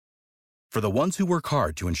For the ones who work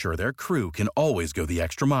hard to ensure their crew can always go the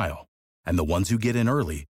extra mile, and the ones who get in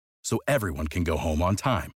early so everyone can go home on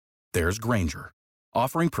time, there's Grainger,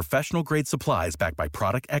 offering professional-grade supplies backed by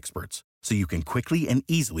product experts so you can quickly and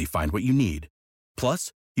easily find what you need.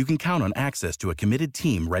 Plus, you can count on access to a committed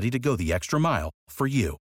team ready to go the extra mile for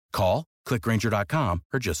you. Call, click Grainger.com,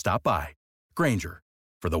 or just stop by. Grainger,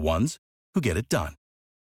 for the ones who get it done.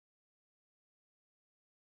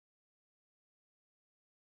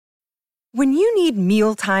 When you need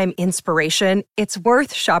mealtime inspiration, it's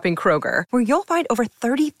worth shopping Kroger, where you'll find over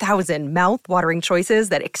 30,000 mouth-watering choices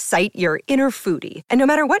that excite your inner foodie. And no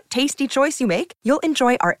matter what tasty choice you make, you'll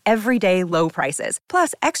enjoy our everyday low prices,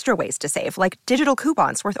 plus extra ways to save, like digital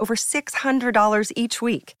coupons worth over $600 each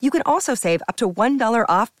week. You can also save up to $1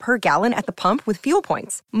 off per gallon at the pump with fuel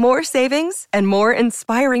points. More savings and more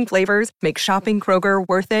inspiring flavors make shopping Kroger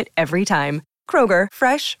worth it every time. Kroger,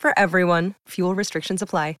 fresh for everyone. Fuel restrictions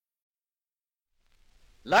apply.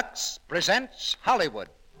 Lux presents Hollywood.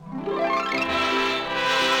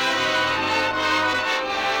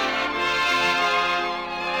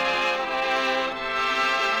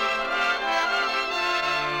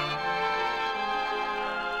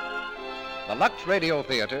 The Lux Radio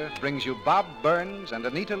Theater brings you Bob Burns and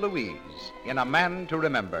Anita Louise in A Man to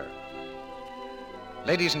Remember.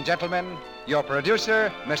 Ladies and gentlemen, your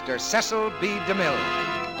producer, Mr. Cecil B.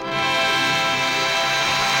 DeMille.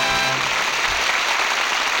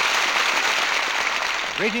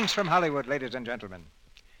 Greetings from Hollywood, ladies and gentlemen.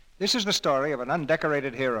 This is the story of an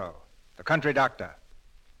undecorated hero, the country doctor.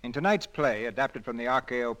 In tonight's play, adapted from the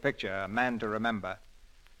RKO picture, A Man to Remember,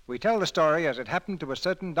 we tell the story as it happened to a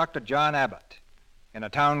certain Dr. John Abbott in a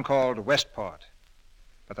town called Westport.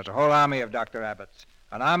 But there's a whole army of Dr. Abbotts,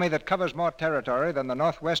 an army that covers more territory than the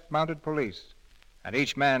Northwest Mounted Police, and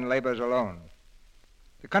each man labors alone.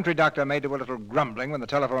 The country doctor may do a little grumbling when the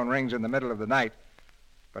telephone rings in the middle of the night,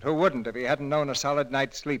 but who wouldn't if he hadn't known a solid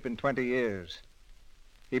night's sleep in 20 years?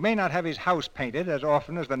 He may not have his house painted as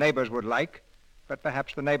often as the neighbors would like, but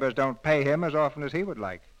perhaps the neighbors don't pay him as often as he would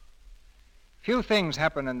like. Few things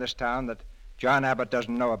happen in this town that John Abbott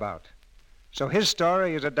doesn't know about. So his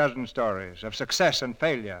story is a dozen stories of success and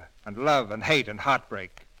failure, and love and hate and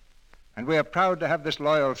heartbreak. And we are proud to have this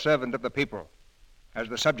loyal servant of the people as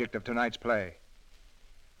the subject of tonight's play.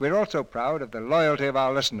 We're also proud of the loyalty of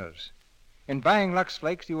our listeners. In buying Lux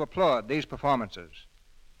Flakes, you applaud these performances,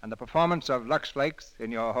 and the performance of Lux Flakes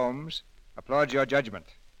in your homes applauds your judgment.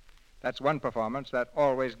 That's one performance that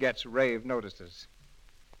always gets rave notices.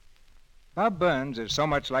 Bob Burns is so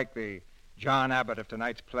much like the John Abbott of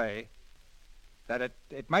tonight's play that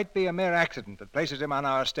it might be a mere accident that places him on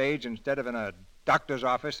our stage instead of in a doctor's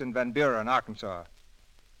office in Van Buren, Arkansas.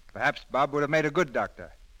 Perhaps Bob would have made a good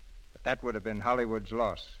doctor, but that would have been Hollywood's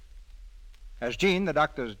loss. As Jean, the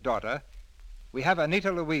doctor's daughter, we have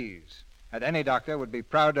Anita Louise, and any doctor would be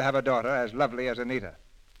proud to have a daughter as lovely as Anita.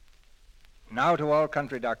 Now to all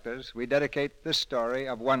country doctors, we dedicate this story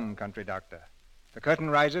of one country doctor. The curtain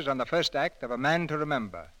rises on the first act of A Man to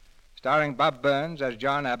Remember, starring Bob Burns as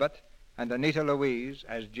John Abbott and Anita Louise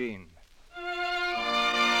as Jean.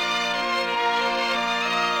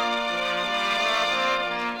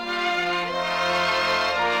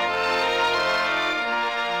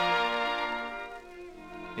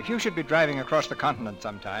 If you should be driving across the continent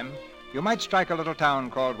sometime, you might strike a little town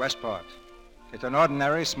called Westport. It's an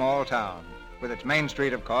ordinary small town, with its main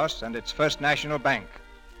street, of course, and its First National Bank,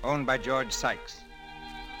 owned by George Sykes.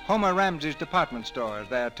 Homer Ramsey's department store is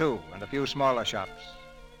there, too, and a few smaller shops.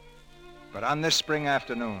 But on this spring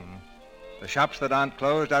afternoon, the shops that aren't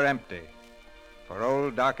closed are empty, for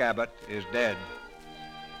old Doc Abbott is dead.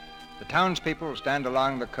 The townspeople stand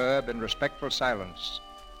along the curb in respectful silence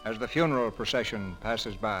as the funeral procession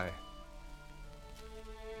passes by.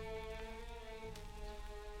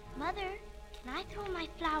 Mother, can I throw my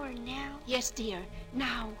flower now? Yes, dear,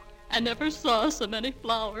 now. I never saw so many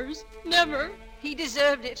flowers. Never. He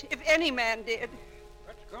deserved it, if any man did.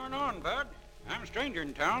 What's going on, Bud? I'm a stranger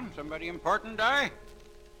in town. Somebody important die?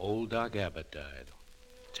 Old Doc Abbott died.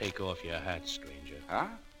 Take off your hat, stranger. Huh?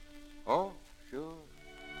 Oh, sure.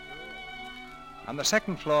 On the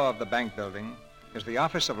second floor of the bank building is the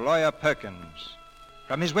office of Lawyer Perkins.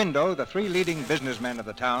 From his window, the three leading businessmen of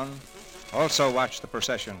the town also watch the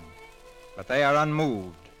procession, but they are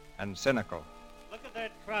unmoved and cynical. Look at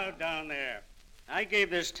that crowd down there. I gave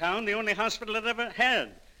this town the only hospital it ever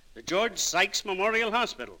had, the George Sykes Memorial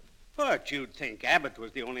Hospital. But you'd think Abbott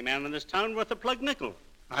was the only man in this town worth a plug nickel.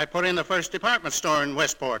 I put in the first department store in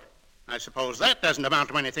Westport. I suppose that doesn't amount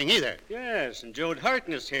to anything either. Yes, and Jode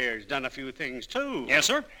Harkness here has done a few things, too. Yes,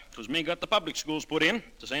 sir. It was me got the public schools put in.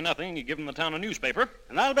 To say nothing, you give them the town a newspaper.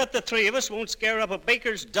 And I'll bet the three of us won't scare up a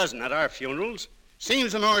baker's dozen at our funerals.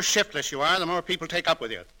 Seems the more shiftless you are, the more people take up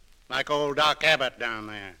with you. Like old Doc Abbott down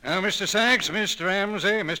there. Now, Mr. Sykes, Mr. Ramsey,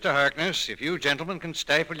 Mr. Harkness, if you gentlemen can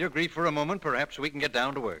stifle your grief for a moment, perhaps we can get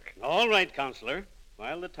down to work. All right, Counselor.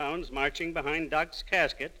 While the town's marching behind Doc's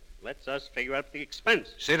casket, let's us figure out the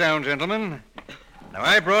expense. Sit down, gentlemen. Now,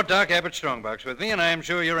 I brought Doc Abbott's strongbox with me, and I'm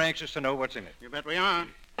sure you're anxious to know what's in it. You bet we are.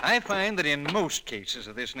 I find that in most cases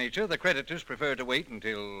of this nature, the creditors prefer to wait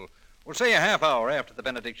until, well, say a half hour after the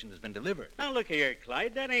benediction has been delivered. Now, look here,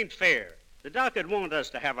 Clyde. That ain't fair. The doc would want us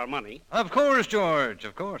to have our money. Of course, George,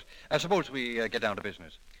 of course. I suppose we get down to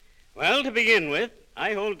business. Well, to begin with,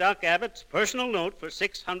 I hold Doc Abbott's personal note for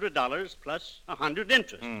 $600 plus 100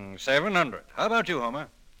 interest. 700. How about you, Homer?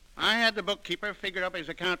 I had the bookkeeper figure up his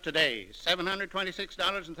account today.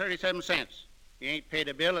 $726.37. He ain't paid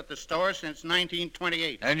a bill at the store since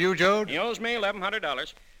 1928. And you, Jode? He owes me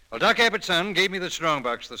 $1,100. Well, Doc Abbott's son gave me the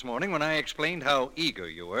strongbox this morning when I explained how eager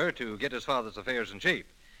you were to get his father's affairs in shape.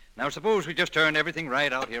 Now, suppose we just turn everything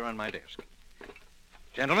right out here on my desk.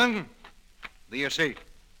 Gentlemen, the estate.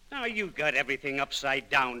 Now, you got everything upside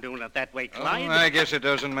down doing it that way, Clyde. Oh, I guess it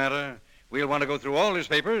doesn't matter. We'll want to go through all his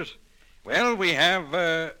papers. Well, we have,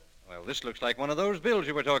 well, this looks like one of those bills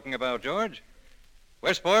you were talking about, George.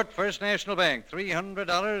 Westport First National Bank,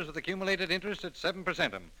 $300 with accumulated interest at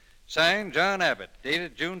 7%. Signed, John Abbott,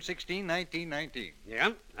 dated June 16, 1919.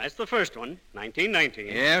 Yeah, that's the first one, 1919.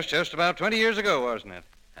 Yes, just about 20 years ago, wasn't it?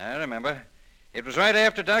 I remember. It was right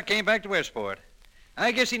after Doc came back to Westport.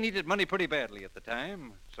 I guess he needed money pretty badly at the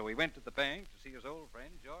time, so he went to the bank to see his old friend,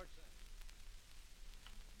 George.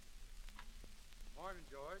 Morning,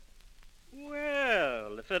 George.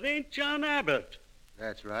 Well, if it ain't John Abbott.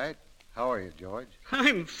 That's right. How are you, George?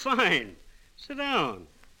 I'm fine. Sit down.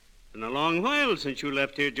 Been a long while since you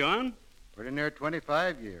left here, John. Pretty near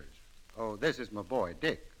 25 years. Oh, this is my boy,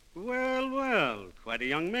 Dick. Well, quite a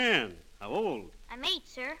young man. How old? I'm 8,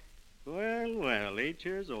 sir. Well, 8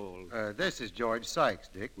 years old. This is George Sykes,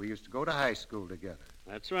 Dick. We used to go to high school together.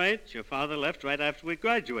 That's right. Your father left right after we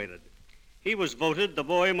graduated. He was voted the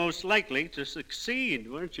boy most likely to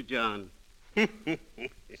succeed, weren't you, John?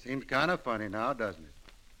 Seems kind of funny now, doesn't it?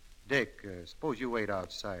 Dick, suppose you wait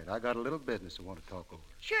outside. I got a little business I want to talk over.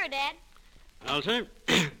 Sure, Dad. Walter?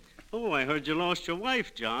 Oh, I heard you lost your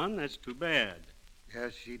wife, John. That's too bad.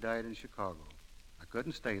 Yes, she died in Chicago. I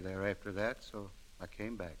couldn't stay there after that, so I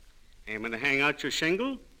came back. Aiming to hang out your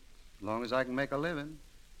shingle? As long as I can make a living.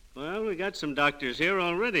 Well, we got some doctors here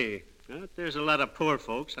already. But there's a lot of poor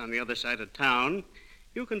folks on the other side of town.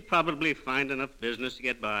 You can probably find enough business to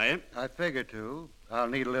get by. I figure to. I'll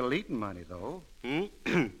need a little eating money, though.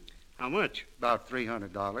 How much? About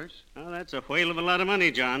 $300. Oh, that's a whale of a lot of money,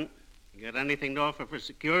 John. You got anything to offer for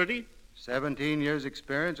security? 17 years'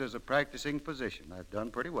 experience as a practicing physician. I've done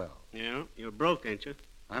pretty well. Yeah, you're broke, ain't you?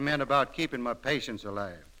 I meant about keeping my patients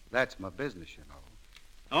alive. That's my business, you know.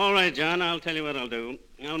 All right, John, I'll tell you what I'll do.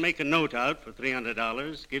 I'll make a note out for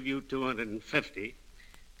 $300, give you $250.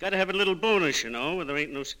 Got to have a little bonus, you know, where there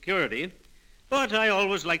ain't no security. But I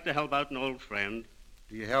always like to help out an old friend.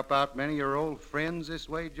 Do you help out many of your old friends this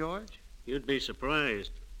way, George? You'd be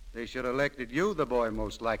surprised. They should have elected you the boy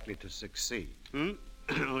most likely to succeed.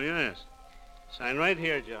 Oh, yes. Sign right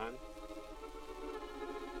here, John.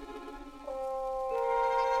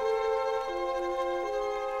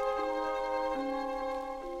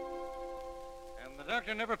 And the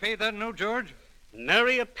doctor never paid that note, George?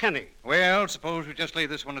 Nary a penny. Well, suppose we just lay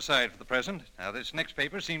this one aside for the present. Now, this next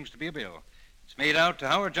paper seems to be a bill. It's made out to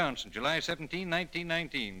Howard Johnson, July 17,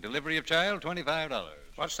 1919. Delivery of child, $25.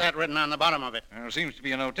 What's that written on the bottom of it? Seems to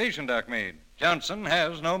be a notation Doc made. Johnson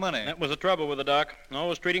has no money. That was the trouble with the doc.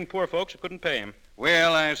 Always treating poor folks who couldn't pay him.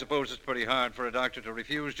 Well, I suppose it's pretty hard for a doctor to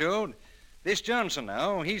refuse, Jode. This Johnson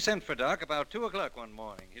now, he sent for Doc about 2 o'clock one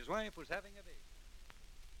morning. His wife was having a baby.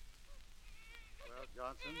 Well,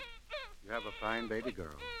 Johnson, you have a fine baby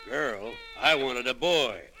girl. Girl? I wanted a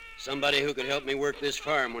boy. Somebody who could help me work this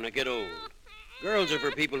farm when I get old. Girls are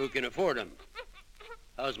for people who can afford them.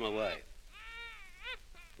 How's my wife?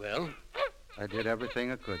 Well? I did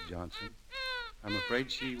everything I could, Johnson. I'm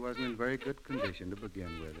afraid she wasn't in very good condition to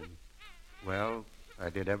begin with. And, well, I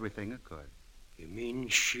did everything I could. You mean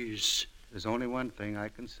she's... There's only one thing I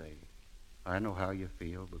can say. I know how you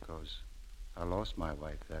feel because I lost my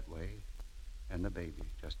wife that way and the baby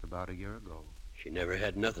just about a year ago. She never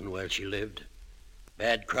had nothing while she lived.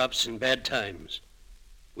 Bad crops and bad times.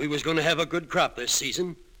 We was going to have a good crop this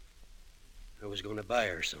season. I was going to buy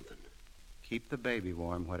her something. keep the baby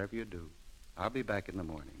warm, whatever you do. I'll be back in the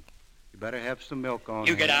morning. You better have some milk on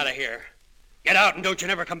You get out of here. Get out and don't you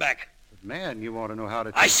never come back. But man, you want to know how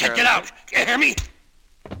to I said get out. Do you hear me?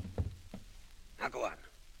 Now go on.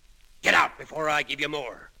 Get out before I give you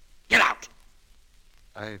more. Get out.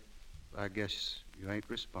 I guess you ain't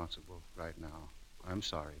responsible right now. I'm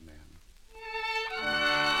sorry, man.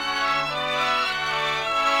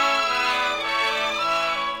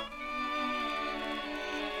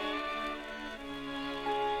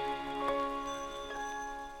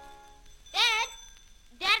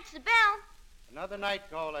 That's the bell. Another night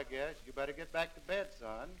call, I guess. You better get back to bed,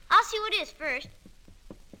 son. I'll see what it is first.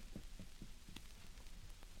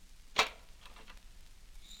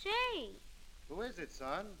 Say, Who is it,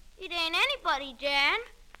 son? it ain't anybody, Dad.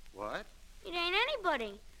 What? It ain't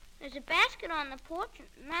anybody. There's a basket on the porch,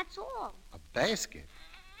 and that's all. A basket?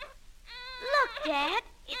 Look, Dad.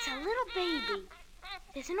 It's a little baby.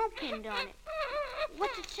 There's a note pinned on it.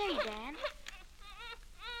 What's it say, Dad?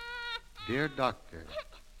 Dear Doctor,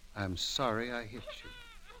 I'm sorry I hit you.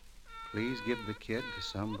 Please give the kid to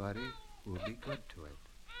somebody who'll be good to it.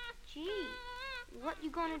 Gee, what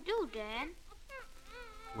you gonna do, Dad?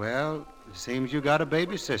 Well, it seems you got a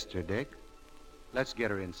baby sister, Dick. Let's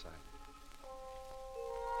get her inside.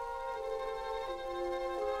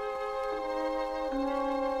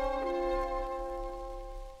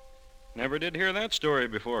 Never did hear that story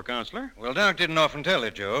before, Counselor. Well, Doc didn't often tell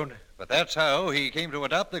it, Jode, but that's how he came to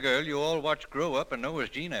adopt the girl you all watched grow up and know as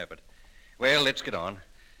Jean Abbott. Well, let's get on.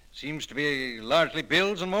 Seems to be largely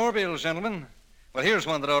bills and more bills, gentlemen. Well, here's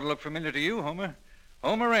one that ought to look familiar to you, Homer.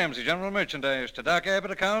 Homer Ramsey, General Merchandise, to Doc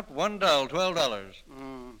Abbott account, $1, $12.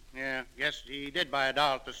 Yeah, guess he did buy a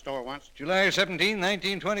doll at the store once. July 17,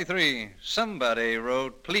 1923. Somebody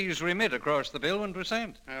wrote, please remit across the bill when it was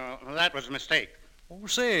sent. Well, that was a mistake. Oh,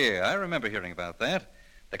 say, I remember hearing about that.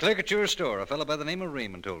 The clerk at your store, a fellow by the name of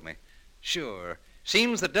Raymond, told me. Sure.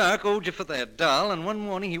 Seems the Doc owed you for that doll, and one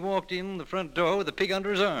morning he walked in the front door with a pig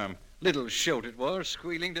under his arm. Little shoat it was,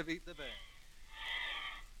 squealing to beat the band.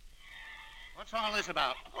 What's all this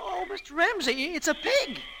about? Oh, Mr. Ramsey, it's a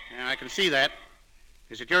pig. Yeah, I can see that.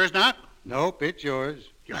 Is it yours, Doc? Nope, it's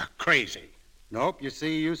yours. You're crazy. Nope, you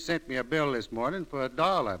see, you sent me a bill this morning for a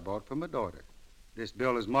doll I bought for my daughter. This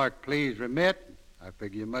bill is marked, please remit. I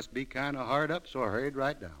figure you must be kind of hard up, so I hurried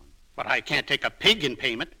right down. But I can't take a pig in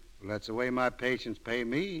payment. Well, that's the way my patients pay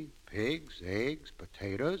me. Pigs, eggs,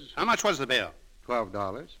 potatoes. How much was the bill?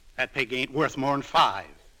 $12. That pig ain't worth more than $5.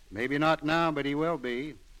 Maybe not now, but he will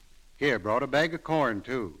be. Here, brought a bag of corn,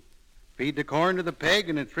 too. Feed the corn to the pig,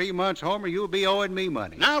 and in 3 months, Homer, you'll be owing me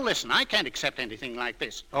money. Now, listen, I can't accept anything like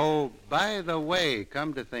this. Oh, by the way,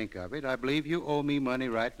 come to think of it, I believe you owe me money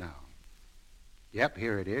right now. Yep,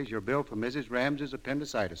 here it is, your bill for Mrs. Ramsey's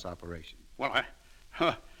appendicitis operation. Well,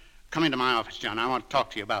 come into my office, John. I want to talk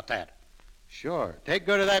to you about that. Sure. Take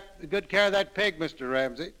good care of that pig, Mr.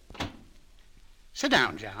 Ramsey. Sit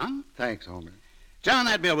down, John. Thanks, Homer. John,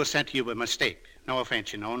 that bill was sent to you by mistake. No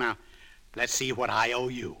offense, you know. Now, let's see what I owe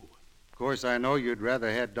you. Of course, I know you'd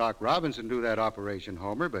rather had Doc Robinson do that operation,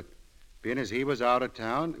 Homer, but being as he was out of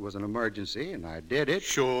town, it was an emergency, and I did it.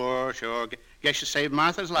 Sure. Guess you saved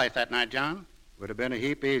Martha's life that night, John. Would have been a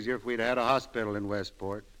heap easier if we'd had a hospital in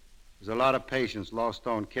Westport. There's a lot of patients lost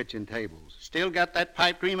on kitchen tables. Still got that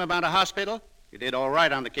pipe dream about a hospital? You did all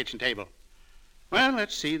right on the kitchen table. Well,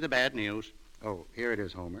 let's see the bad news. Oh, here it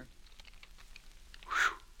is, Homer.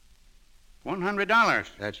 Whew. $100.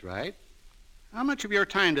 That's right. How much of your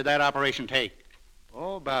time did that operation take?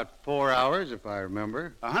 Oh, about 4 hours, if I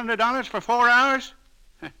remember. $100 for 4 hours?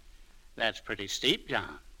 That's pretty steep,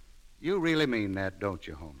 John. You really mean that, don't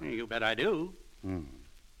you, Homer? You bet I do.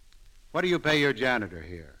 What do you pay your janitor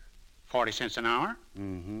here? 40 cents an hour.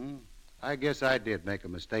 Mm-hmm. I guess I did make a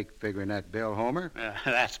mistake figuring that bill, Homer.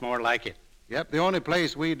 That's more like it. Yep, the only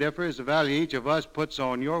place we differ is the value each of us puts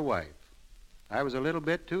on your wife. I was a little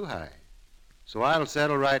bit too high. So I'll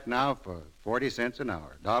settle right now for 40 cents an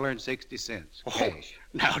hour, $1.60, cash.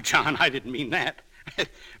 Now, John, I didn't mean that.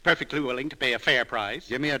 Perfectly willing to pay a fair price.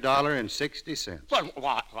 Give me $1.60.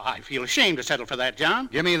 Well, I feel ashamed to settle for that, John.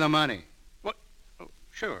 Give me the money. What? Oh,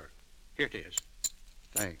 sure. Here it is.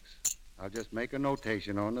 Thanks. I'll just make a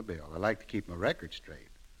notation on the bill. I like to keep my record straight.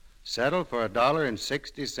 Settle for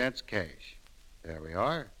 $1.60 cash. There we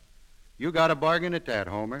are. You got a bargain at that,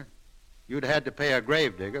 Homer. You'd had to pay a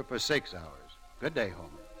gravedigger for 6 hours. Good day, Homer.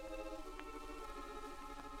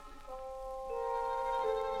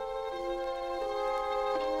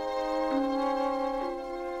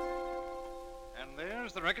 And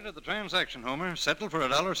there's the record of the transaction, Homer. Settled for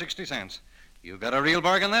 $1.60. You got a real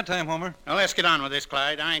bargain that time, Homer. Now, let's get on with this,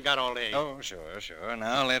 Clyde. I ain't got all day. Oh, sure.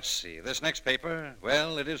 Now, let's see. This next paper,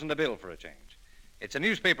 well, it isn't a bill for a change. It's a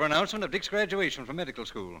newspaper announcement of Dick's graduation from medical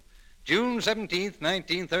school. June 17th,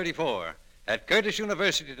 1934. At Curtis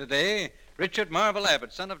University today, Richard Marvel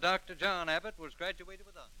Abbott, son of Dr. John Abbott, was graduated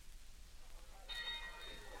with honors.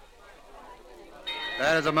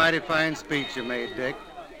 That is a mighty fine speech you made, Dick.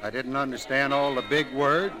 I didn't understand all the big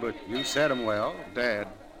words, but you said them well. Dad,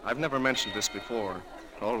 I've never mentioned this before.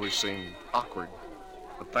 It always seemed awkward.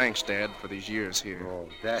 But thanks, Dad, for these years here.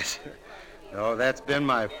 That's been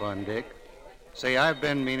my fun, Dick. Say, I've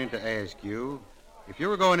been meaning to ask you, if you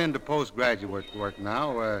were going into postgraduate work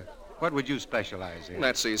now, what would you specialize in?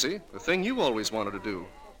 That's easy. The thing you always wanted to do,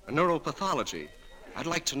 a neuropathology. I'd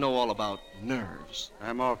like to know all about nerves.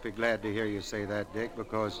 I'm awfully glad to hear you say that, Dick,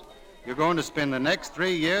 because you're going to spend the next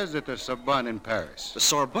 3 years at the Sorbonne in Paris. The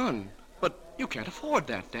Sorbonne? But you can't afford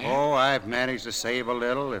that, Dad. Oh, I've managed to save a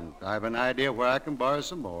little, and I've an idea where I can borrow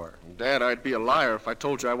some more. Dad, I'd be a liar if I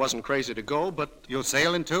told you I wasn't crazy to go, but... You'll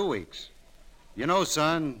sail in 2 weeks. You know,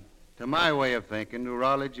 son, to my way of thinking,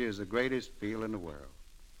 neurology is the greatest field in the world.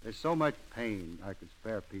 There's so much pain I could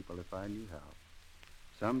spare people if I knew how.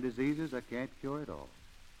 Some diseases I can't cure at all.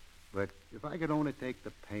 But if I could only take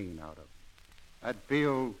the pain out of them, I'd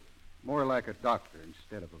feel more like a doctor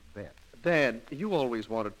instead of a vet. Dad, you always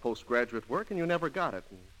wanted postgraduate work, and you never got it.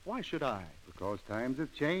 Why should I? Because times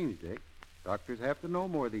have changed, Dick. Doctors have to know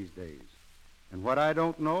more these days. And what I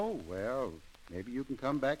don't know, well, maybe you can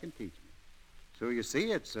come back and teach me. So you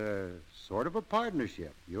see, it's a sort of a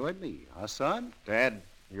partnership, you and me, huh, son? Dad,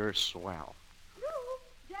 you're swell.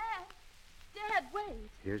 Dad, wait.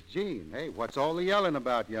 Here's Jean. Hey, what's all the yelling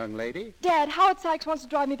about, young lady? Dad, Howard Sykes wants to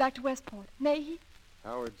drive me back to Westport. May he?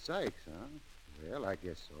 Howard Sykes, huh? Well, I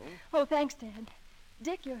guess so. Oh, thanks, Dad.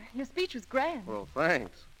 Dick, your speech was grand. Well,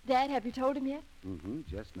 thanks. Dad, have you told him yet? Mm-hmm,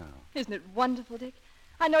 just now. Isn't it wonderful, Dick?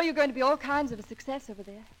 I know you're going to be all kinds of a success over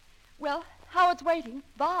there. Well, Howard's waiting.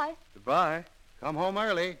 Bye. Goodbye. Come home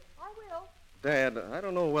early. I will. Dad, I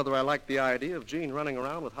don't know whether I like the idea of Jean running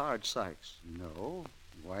around with Howard Sykes. No.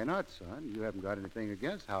 Why not, son? You haven't got anything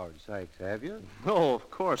against Howard Sykes, have you? No,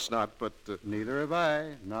 of course not, but... Neither have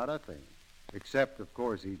I. Not a thing. Except, of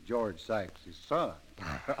course, he's George Sykes' son.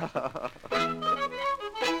 Dad,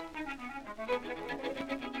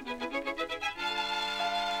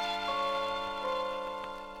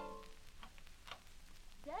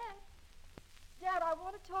 I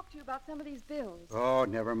want to talk to you about some of these bills. Oh,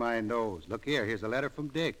 never mind those. Look here. Here's a letter from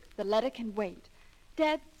Dick. The letter can wait.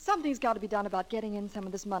 Dad, something's got to be done about getting in some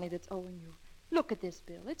of this money that's owing you. Look at this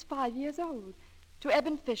bill. It's 5 years old. To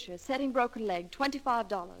Eben Fisher, setting broken leg,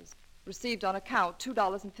 $25. Received on account,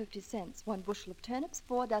 $2.50. 1 bushel of turnips,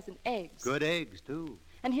 4 dozen eggs. Good eggs, too.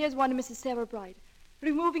 And here's one to Mrs. Sarah Bright.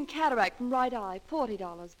 Removing cataract from right eye,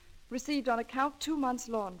 $40. Received on account, 2 months'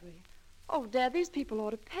 laundry. Oh, Dad, these people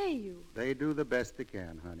ought to pay you. They do the best they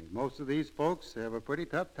can, honey. Most of these folks have a pretty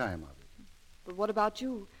tough time of it. But what about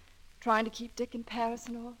you? Trying to keep Dick in Paris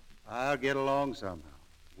and all? I'll get along somehow.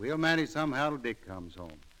 We'll manage somehow till Dick comes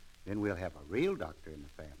home. Then we'll have a real doctor in the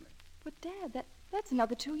family. But, Dad, that's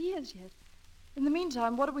another 2 years yet. In the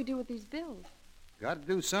meantime, what do we do with these bills? Got to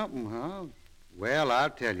do something, huh? Well, I'll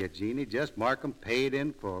tell you, Jeannie. Just mark 'em paid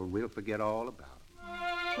in full, and we'll forget all about it.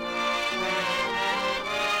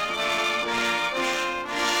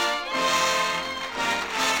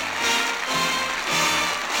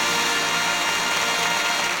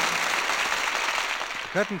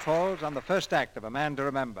 Curtain falls on the first act of A Man to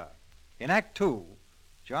Remember. In Act 2,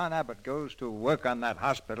 John Abbott goes to work on that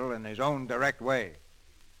hospital in his own direct way.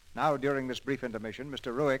 Now, during this brief intermission,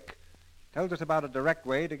 Mr. Ruick tells us about a direct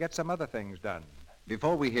way to get some other things done.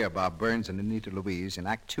 Before we hear Bob Burns and Anita Louise in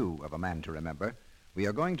Act 2 of A Man to Remember, we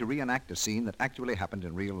are going to reenact a scene that actually happened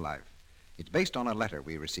in real life. It's based on a letter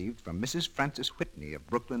we received from Mrs. Frances Whitney of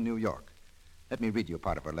Brooklyn, New York. Let me read you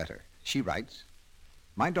part of her letter. She writes,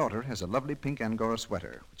 "My daughter has a lovely pink Angora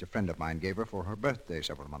sweater, which a friend of mine gave her for her birthday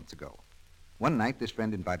several months ago. One night, this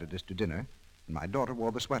friend invited us to dinner, and my daughter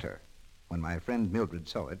wore the sweater. When my friend Mildred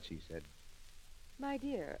saw it, she said, 'My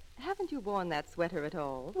dear, haven't you worn that sweater at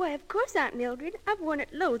all?' Why, of course, Aunt Mildred. I've worn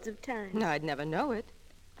it loads of times. I'd never know it.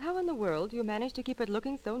 How in the world do you manage to keep it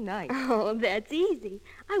looking so nice? Oh, that's easy.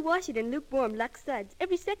 I wash it in lukewarm Lux Suds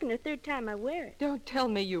every second or third time I wear it. Don't tell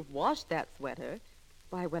me you've washed that sweater.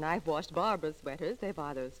 Why, when I've washed Barbara's sweaters, they've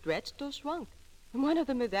either stretched or shrunk. And one of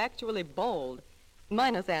them is actually bald.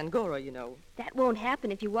 Minus Angora, you know. That won't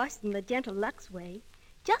happen if you wash them the gentle Lux way.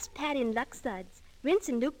 Just pat in Lux Suds, rinse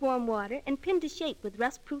in lukewarm water, and pin to shape with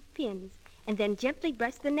rust-proof pins. And then gently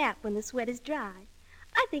brush the nap when the sweat is dry.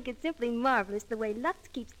 I think it's simply marvelous the way Lux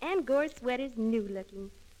keeps Angora's sweaters new-looking.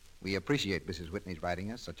 We appreciate Mrs. Whitney's writing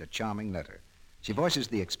us such a charming letter. She voices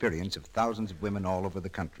the experience of thousands of women all over the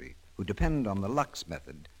country who depend on the Lux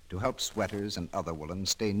method to help sweaters and other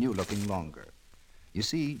woolens stay new-looking longer. You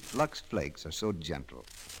see, Lux Flakes are so gentle.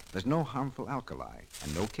 There's no harmful alkali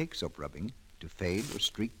and no cake soap rubbing to fade or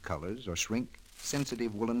streak colors or shrink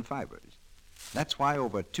sensitive woolen fibers. That's why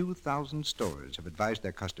over 2,000 stores have advised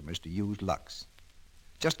their customers to use Lux.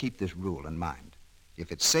 Just keep this rule in mind.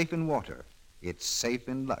 If it's safe in water, it's safe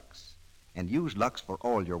in Lux. And use Lux for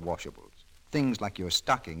all your washables. Things like your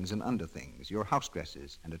stockings and underthings, your house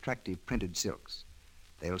dresses, and attractive printed silks.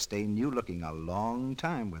 They'll stay new-looking a long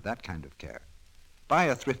time with that kind of care. Buy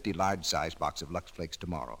a thrifty large-size box of Lux Flakes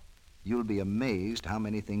tomorrow. You'll be amazed how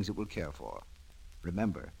many things it will care for.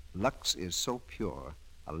 Remember, Lux is so pure,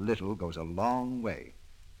 a little goes a long way.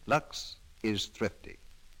 Lux is thrifty.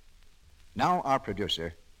 Now our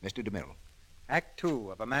producer, Mr. DeMille. Act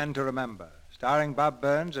 2 of A Man to Remember, starring Bob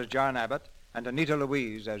Burns as John Abbott and Anita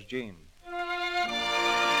Louise as Jean.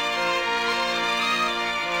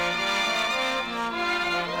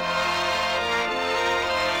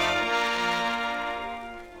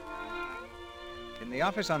 In the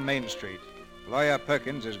office on Main Street, Lawyer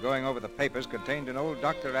Perkins is going over the papers contained in old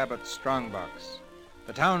Dr. Abbott's strongbox.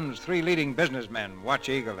 The town's 3 leading businessmen watch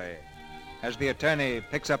eagerly as the attorney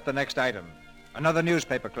picks up the next item, another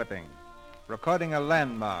newspaper clipping, recording a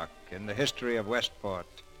landmark in the history of Westport.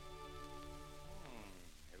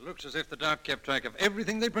 It looks as if the doc kept track of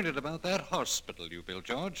everything they printed about that hospital you built,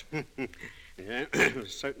 George. Yeah, it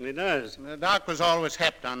certainly does. The doc was always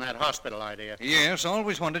hepped on that hospital idea. Yes,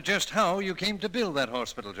 always wondered just how you came to build that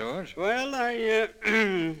hospital, George. Well, I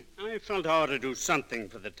felt I ought to do something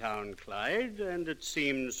for the town, Clyde, and it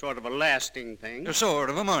seemed sort of a lasting thing. A sort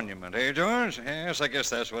of a monument, eh, George? Yes, I guess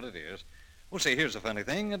that's what it is. Well, see, here's a funny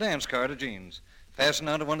thing, a dance card of Jean's, fastened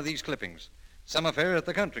onto one of these clippings. Some affair at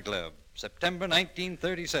the country club, September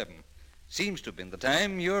 1937. Seems to have been the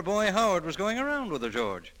time your boy Howard was going around with her,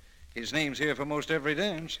 George. His name's here for most every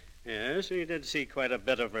dance. Yes, we did see quite a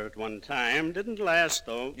bit of her at one time. Didn't last,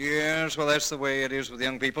 though. Yes, well, that's the way it is with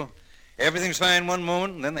young people. Everything's fine one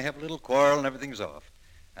moment, and then they have a little quarrel, and everything's off.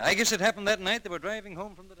 I guess it happened that night they were driving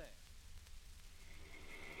home from the dance.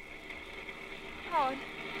 Howard,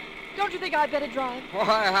 don't you think I'd better drive?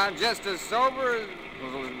 Why, I'm just as sober as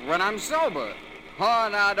when I'm sober. Oh,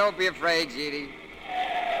 now, don't be afraid, Jeannie.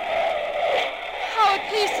 Howard,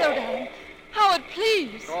 please slow down. Howard,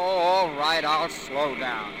 please. Oh, all right, I'll slow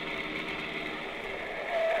down.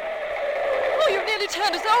 Oh, you nearly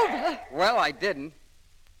turned us over. Well, I didn't.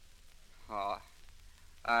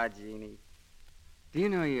 Jeannie. Do you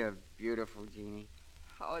know you're beautiful, Jeannie?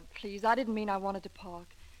 Howard, please, I didn't mean I wanted to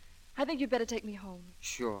park. I think you'd better take me home.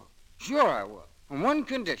 Sure I will. On one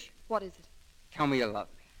condition. What is it? Tell me you love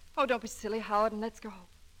me. Oh, don't be silly, Howard, and let's go.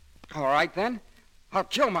 All right, then. I'll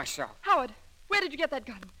kill myself. Howard, where did you get that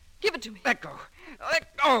gun? Give it to me. Let go.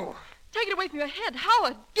 Let go. Take it away from your head.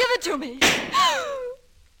 Howard, give it to me.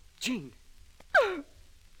 Jean.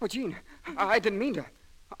 Oh, Jean, I didn't mean to.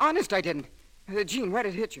 Honest, I didn't. Jean, where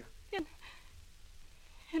did it hit you?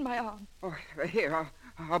 In my arm. Oh, here,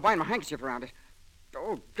 I'll bind my handkerchief around it.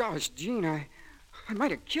 Oh, gosh, Jean, I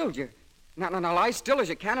might have killed you. Now, lie still as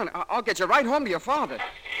you can, and I'll get you right home to your father.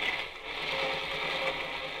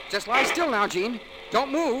 Just lie still now, Jean.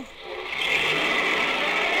 Don't move.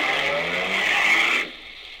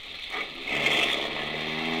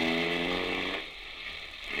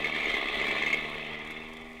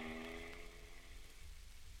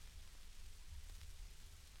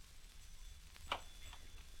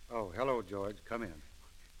 Oh, hello, George. Come in.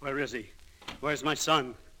 Where is he? Where's my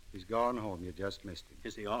son? He's gone home. You just missed him.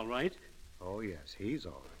 Is he all right? Oh, yes, he's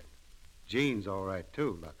all right. Jean's all right,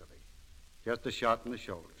 too, luckily. Just a shot in the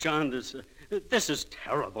shoulder. John, this is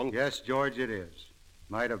terrible. Yes, George, it is.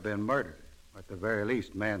 Might have been murder. At the very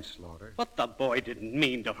least, manslaughter. But the boy didn't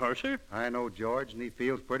mean to hurt her. I know, George, and he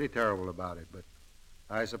feels pretty terrible about it, but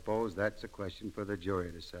I suppose that's a question for the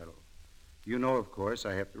jury to settle. You know, of course,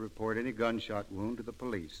 I have to report any gunshot wound to the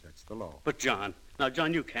police. That's the law. But, John,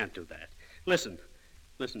 you can't do that. Listen,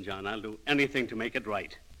 John, I'll do anything to make it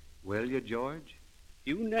right. Will you, George?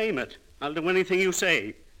 You name it. I'll do anything you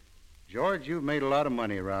say. George, you've made a lot of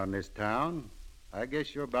money around this town. I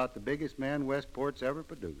guess you're about the biggest man Westport's ever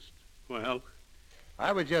produced. Well?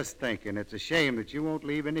 I was just thinking it's a shame that you won't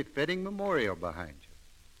leave any fitting memorial behind you.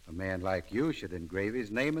 A man like you should engrave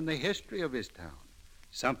his name in the history of his town.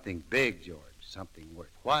 Something big, George. Something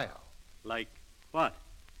worthwhile. Like what?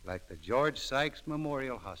 Like the George Sykes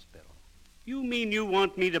Memorial Hospital. You mean you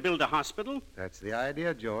want me to build a hospital? That's the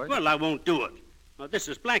idea, George. Well, I won't do it. Now, this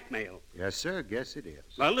is blackmail. Yes, sir. Guess it is.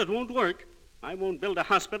 Well, it won't work. I won't build a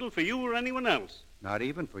hospital for you or anyone else. Not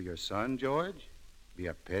even for your son, George? Be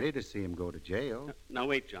a pity to see him go to jail. Now,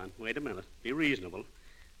 wait, John. Wait a minute. Be reasonable.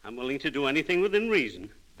 I'm willing to do anything within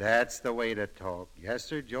reason. That's the way to talk. Yes,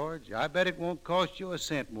 sir, George. I bet it won't cost you a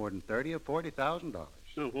cent more than $30,000 or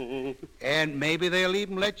 $40,000. And maybe they'll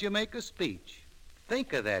even let you make a speech.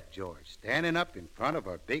 Think of that, George. Standing up in front of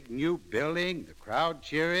a big new building, the crowd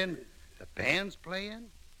cheering, the band's playing.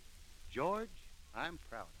 George, I'm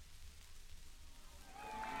proud of you.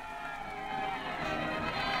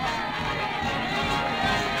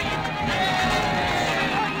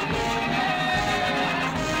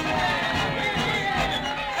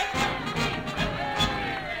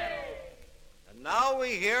 Now we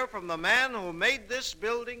hear from the man who made this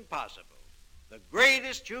building possible, the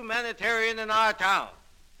greatest humanitarian in our town,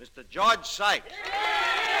 Mr. George Sykes.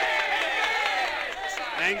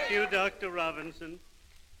 Thank you, Dr. Robinson,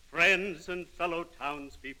 friends and fellow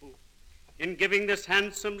townspeople. In giving this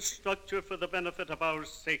handsome structure for the benefit of our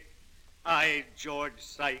sick, I, George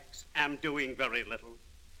Sykes, am doing very little.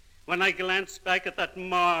 When I glance back at that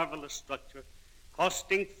marvelous structure,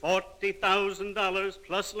 costing $40,000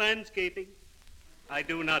 plus landscaping, I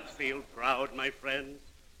do not feel proud, my friends.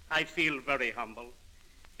 I feel very humble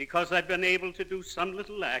because I've been able to do some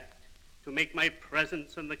little act to make my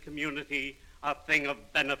presence in the community a thing of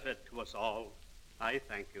benefit to us all. I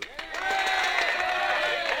thank you.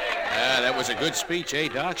 That was a good speech, eh,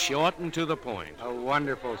 Doc? Short and to the point. A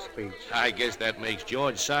wonderful speech. I guess that makes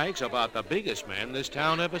George Sykes about the biggest man this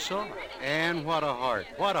town ever saw. And what a heart.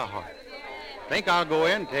 What a heart. Think I'll go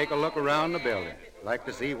in and take a look around the building. Like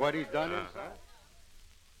to see what he's done inside.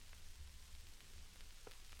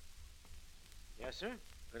 Yes, sir.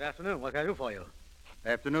 Good afternoon. What can I do for you?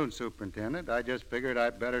 Afternoon, Superintendent. I just figured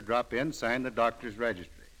I'd better drop in, sign the doctor's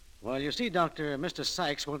registry. Well, you see, Doctor, Mr.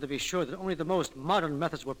 Sykes wanted to be sure that only the most modern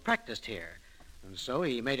methods were practiced here. And so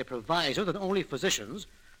he made a proviso that only physicians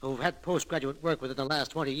who've had postgraduate work within the last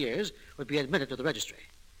 20 years would be admitted to the registry.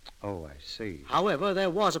 Oh, I see. However, there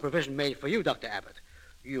was a provision made for you, Dr. Abbott.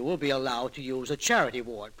 You will be allowed to use a charity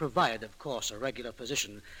ward, provided, of course, a regular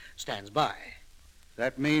physician stands by.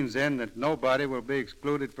 That means, then, that nobody will be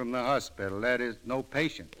excluded from the hospital. That is, no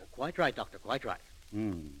patient. Quite right, Doctor, quite right.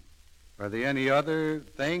 Are there any other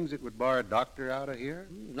things that would bar a doctor out of here?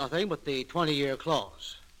 Nothing but the 20-year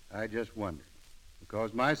clause. I just wondered,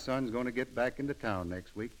 because my son's going to get back into town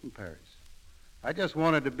next week from Paris. I just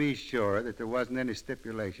wanted to be sure that there wasn't any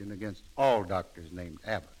stipulation against all doctors named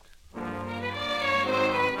Abbott.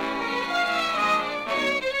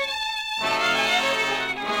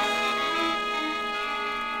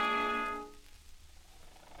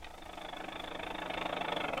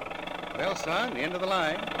 Well, son, the end of the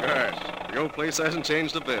line. Gosh, the old place hasn't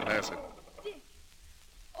changed a bit, has it? Dick.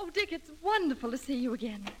 Oh, Dick, it's wonderful to see you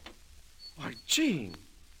again. Why, Jean,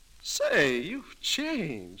 say, you've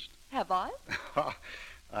changed. Have I?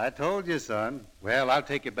 I told you, son. Well, I'll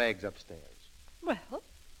take your bags upstairs. Well,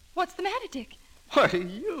 what's the matter, Dick? Why,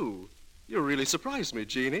 you really surprised me,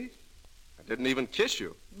 Jeannie. I didn't even kiss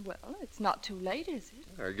you. Well, it's not too late, is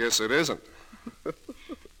it? I guess it isn't.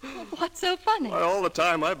 What's so funny? Why, all the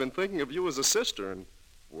time I've been thinking of you as a sister, and,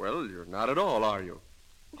 well, you're not at all, are you?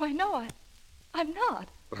 Why, no, I'm not.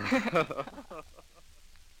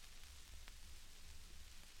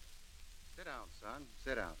 Sit down, son.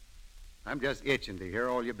 Sit down. I'm just itching to hear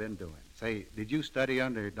all you've been doing. Say, did you study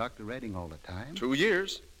under Dr. Redding all the time? 2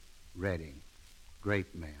 years. Redding.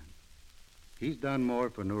 Great man. He's done more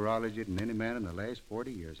for neurology than any man in the last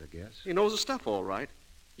 40 years, I guess. He knows his stuff all right.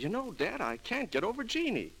 You know, Dad, I can't get over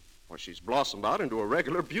Jeannie. Well, she's blossomed out into a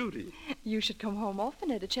regular beauty. You should come home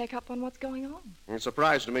oftener to check up on what's going on. It's a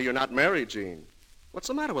surprise to me you're not married, Jean. What's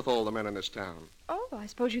the matter with all the men in this town? Oh, I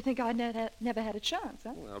suppose you think I never had a chance,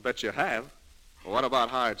 huh? Well, I'll bet you have. Well, what about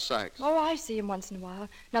Howard Sykes? Oh, I see him once in a while.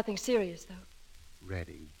 Nothing serious, though.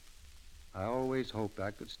 Redding. I always hoped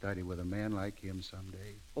I could study with a man like him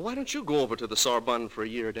someday. Well, why don't you go over to the Sorbonne for a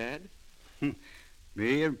year, Dad?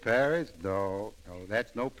 Me in Paris? No,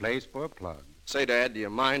 that's no place for a plug. Say, Dad, do you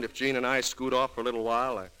mind if Jean and I scoot off for a little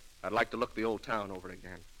while? I'd like to look the old town over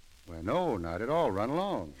again. Well, no, not at all. Run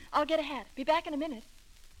along. I'll get a hat. Be back in a minute.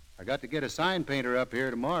 I got to get a sign painter up here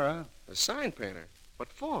tomorrow. A sign painter?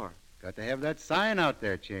 What for? Got to have that sign out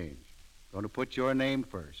there changed. Going to put your name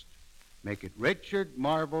first. Make it Richard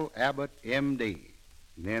Marvel Abbott, M.D.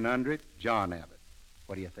 And then under it, John Abbott.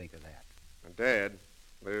 What do you think of that? Dad,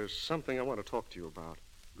 there's something I want to talk to you about.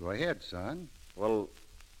 Go ahead, son. Well,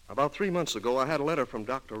 about 3 months ago, I had a letter from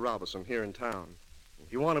Dr. Robinson here in town.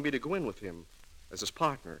 He wanted me to go in with him as his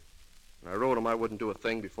partner. And I wrote him I wouldn't do a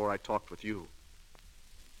thing before I talked with you.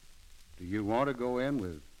 Do you want to go in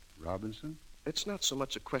with Robinson? It's not so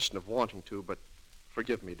much a question of wanting to, but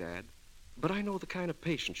forgive me, Dad. But I know the kind of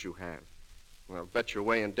patience you have. I'll bet you're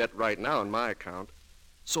way in debt right now on my account.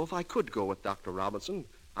 So if I could go with Dr. Robinson,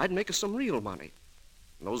 I'd make us some real money.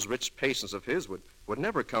 And those rich patients of his would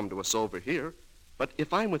never come to us over here. But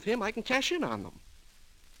if I'm with him, I can cash in on them.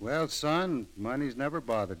 Well, son, money's never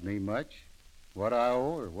bothered me much. What I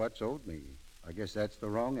owe or what's owed me. I guess that's the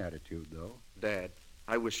wrong attitude, though. Dad,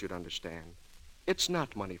 I wish you'd understand. It's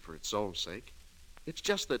not money for its own sake. It's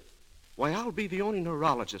just that, why, I'll be the only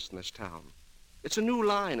neurologist in this town. It's a new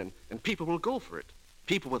line, and people will go for it.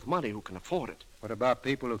 People with money who can afford it. What about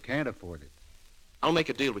people who can't afford it? I'll make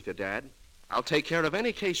a deal with you, Dad. I'll take care of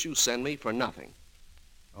any case you send me for nothing.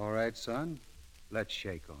 All right, son. Let's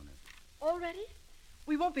shake on it. Already?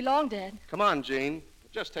 We won't be long, Dad. Come on, Gene.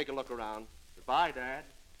 Just take a look around. Goodbye, Dad.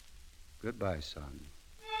 Goodbye, son.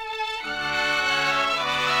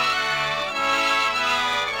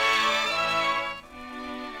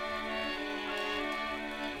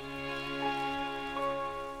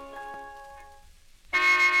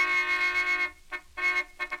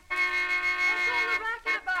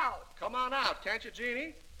 Come on out, can't you,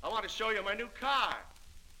 Jeannie? I want to show you my new car.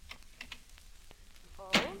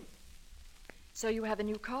 Oh? So you have a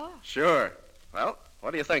new car? Sure. Well,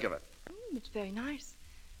 what do you think of it? It's very nice.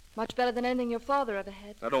 Much better than anything your father ever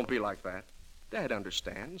had. Now, don't be like that. Dad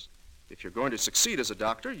understands. If you're going to succeed as a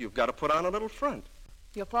doctor, you've got to put on a little front.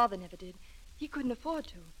 Your father never did. He couldn't afford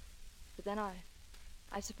to. But then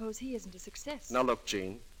I suppose he isn't a success. Now, look,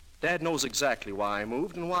 Gene. Dad knows exactly why I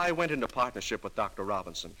moved and why I went into partnership with Dr.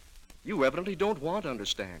 Robinson. You evidently don't want to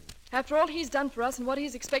understand. After all he's done for us and what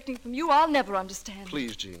he's expecting from you, I'll never understand.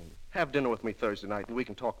 Please, Gene, have dinner with me Thursday night and we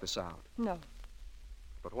can talk this out. No.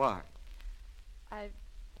 But why?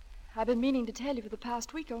 I've been meaning to tell you for the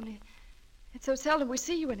past week, only it's so seldom we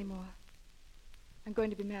see you anymore. I'm going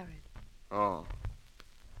to be married. Oh.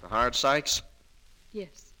 The Hard Sykes?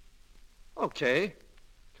 Yes. Okay.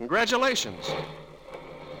 Congratulations.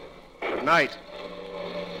 Good night.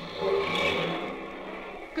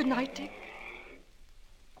 Good night, Dick.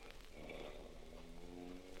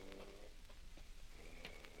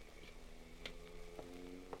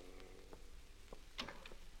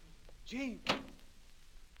 Jean.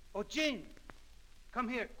 Oh, Jean. Come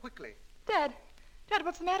here, quickly. Dad,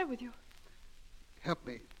 what's the matter with you? Help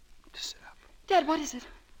me to sit up. Dad, what is it?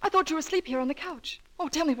 I thought you were asleep here on the couch. Oh,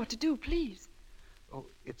 tell me what to do, please. Oh,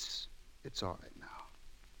 it's all right now.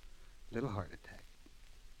 Little heart attack.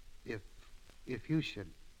 If you should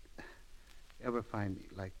ever find me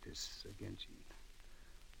like this again, Jean,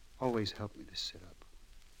 always help me to sit up.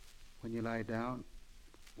 When you lie down,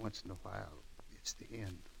 once in a while, it's the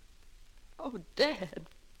end. Oh, Dad.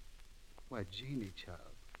 Why, Jeannie, child,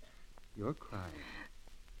 you're crying.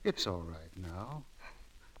 It's all right now.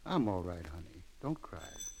 I'm all right, honey. Don't cry.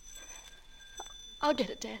 I'll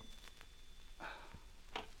get it, Dad.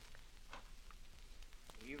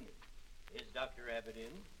 Evening. Is Dr. Abbott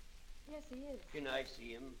in? Yes, he is. Can I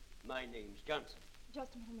see him? My name's Johnson.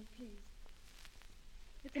 Just a moment, please.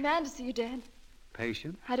 It's a man to see you, Dad.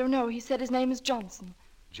 Patient? I don't know. He said his name is Johnson.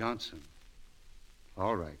 Johnson.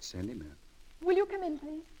 All right, send him in. Will you come in,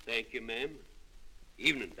 please? Thank you, ma'am.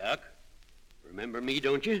 Evening, Doc. Remember me,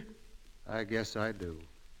 don't you? I guess I do.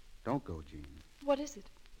 Don't go, Jean. What is it?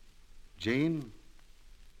 Jean,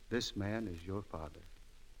 this man is your father.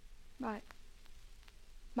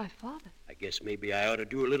 My father? I guess maybe I ought to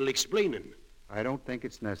do a little explaining. I don't think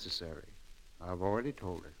it's necessary. I've already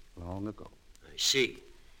told her long ago. I see.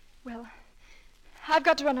 Well, I've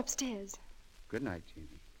got to run upstairs. Good night, Jeannie.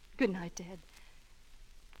 Good night, Dad.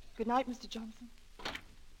 Good night, Mr. Johnson.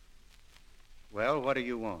 Well, what do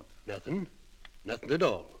you want? Nothing. Nothing at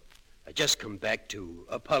all. I just come back to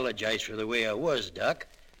apologize for the way I was, Doc,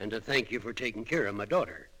 and to thank you for taking care of my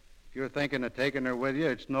daughter. If you're thinking of taking her with you,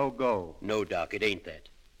 it's no go. No, Doc, it ain't that.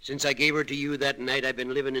 Since I gave her to you that night, I've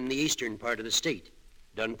been living in the eastern part of the state.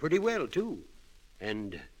 Done pretty well, too.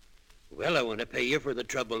 And, well, I want to pay you for the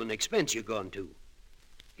trouble and expense you've gone to.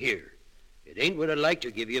 Here. It ain't what I'd like to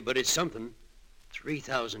give you, but it's something.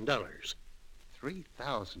 $3,000.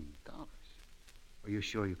 $3,000? Are you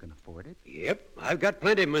sure you can afford it? Yep. I've got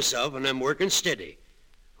plenty myself, and I'm working steady.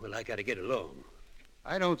 Well, I gotta get along.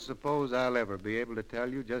 I don't suppose I'll ever be able to tell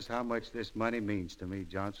you just how much this money means to me,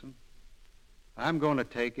 Johnson. I'm going to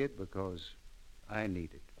take it because I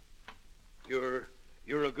need it.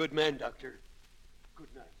 You're a good man, Doctor. Good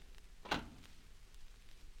night.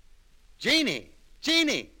 Jeannie!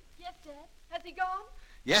 Jeannie! Yes, Dad. Has he gone?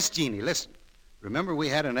 Yes, Jeannie, listen. Remember we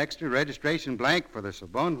had an extra registration blank for the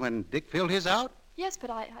Sorbonne when Dick filled his out? Yes, but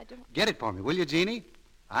I don't... Get it for me, will you, Jeannie?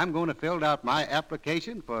 I'm going to fill out my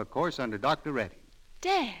application for a course under Dr. Redding.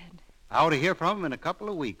 Dad. I ought to hear from him in a couple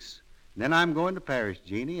of weeks. Then I'm going to Paris,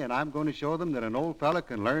 Jeannie, and I'm going to show them that an old fella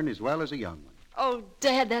can learn as well as a young one. Oh,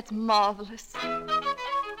 Dad, that's marvelous.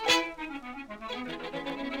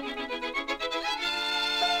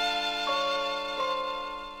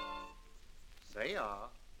 Say ah.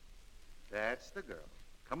 That's the girl.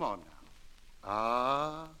 Come on now.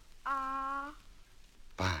 Ah. Ah.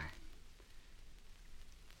 Fine.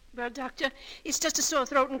 Well, Doctor, it's just a sore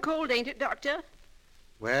throat and cold, ain't it, Doctor?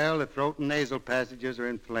 Well, the throat and nasal passages are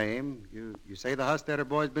inflamed. You say the Hostetter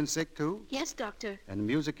boy's been sick, too? Yes, Doctor. And the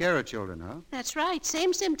Musicara children, huh? That's right.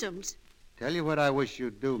 Same symptoms. Tell you what I wish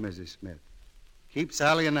you'd do, Mrs. Smith. Keep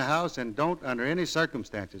Sally in the house and don't, under any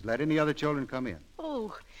circumstances, let any other children come in.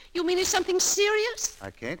 Oh, you mean it's something serious?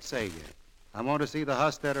 I can't say yet. I want to see the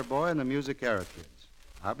Hostetter boy and the Musicara kids.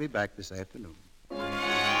 I'll be back this afternoon.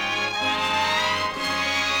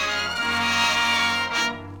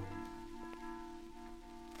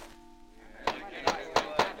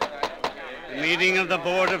 The meeting of the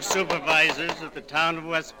Board of Supervisors of the town of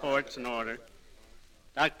Westport's in order.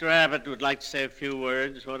 Dr. Abbott would like to say a few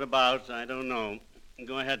words. What about? I don't know.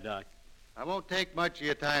 Go ahead, Doc. I won't take much of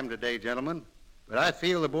your time today, gentlemen, but I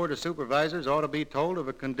feel the Board of Supervisors ought to be told of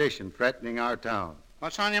a condition threatening our town.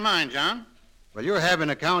 What's on your mind, John? Well, you're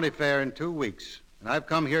having a county fair in 2 weeks, and I've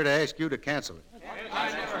come here to ask you to cancel it.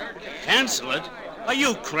 Cancel it? Are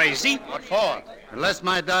you crazy? What for? Unless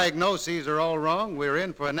my diagnoses are all wrong, we're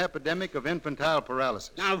in for an epidemic of infantile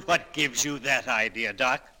paralysis. Now, what gives you that idea,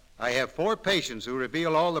 Doc? I have 4 patients who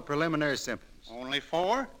reveal all the preliminary symptoms. Only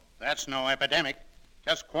 4? That's no epidemic.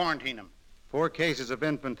 Just quarantine them. 4 cases of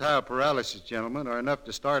infantile paralysis, gentlemen, are enough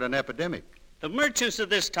to start an epidemic. The merchants of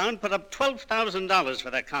this town put up $12,000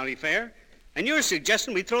 for that county fair, and you're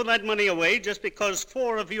suggesting we throw that money away just because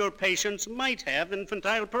 4 of your patients might have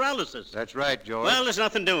infantile paralysis. That's right, George. Well, there's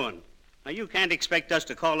nothing doing. Now, you can't expect us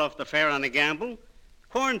to call off the fair on a gamble.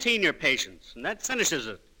 Quarantine your patients, and that finishes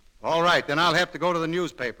it. All right, then I'll have to go to the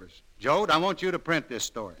newspapers. Jode, I want you to print this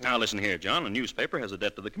story. Now, listen here, John. A newspaper has a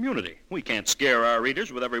debt to the community. We can't scare our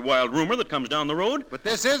readers with every wild rumor that comes down the road. But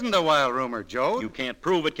this isn't a wild rumor, Jode. You can't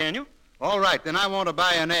prove it, can you? All right, then I want to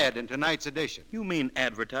buy an ad in tonight's edition. You mean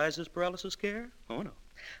advertise this paralysis scare? Oh, no.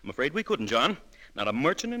 I'm afraid we couldn't, John. Not a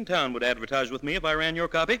merchant in town would advertise with me if I ran your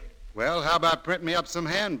copy. Well, how about printing me up some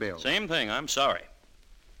handbills? Same thing. I'm sorry.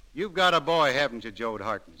 You've got a boy, haven't you, Jode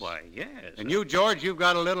Harkness? Why, yes. And you, George, you've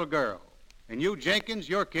got a little girl. And you, Jenkins,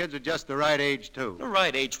 your kids are just the right age, too. The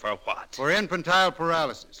right age for what? For infantile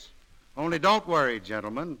paralysis. Only don't worry,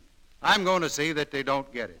 gentlemen. I'm going to see that they don't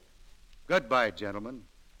get it. Goodbye, gentlemen.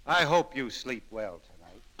 I hope you sleep well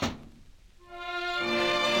tonight.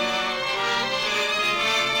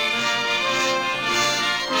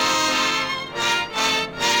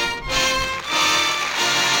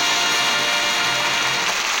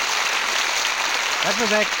 That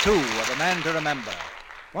was Act 2 of A Man to Remember.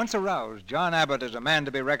 Once aroused, John Abbott is a man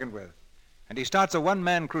to be reckoned with, and he starts a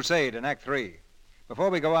one-man crusade in Act 3. Before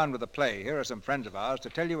we go on with the play, here are some friends of ours to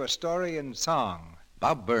tell you a story in song.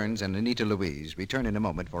 Bob Burns and Anita Louise return in a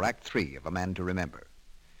moment for Act 3 of A Man to Remember.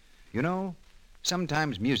 You know,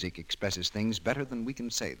 sometimes music expresses things better than we can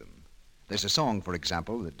say them. There's a song, for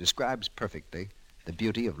example, that describes perfectly the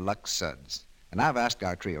beauty of Lux Suds, and I've asked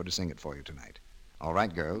our trio to sing it for you tonight. All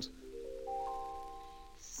right, girls?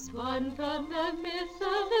 Spun from the mist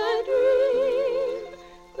of the dream,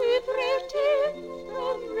 with rare tints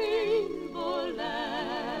from rainbow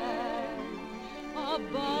land, a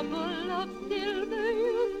bubble of silver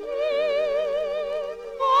you see,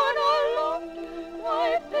 borne aloft my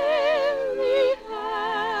fairy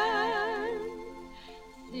hand,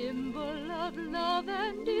 symbol of love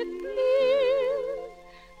and it gleams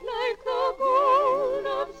like the gold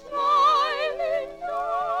of smiling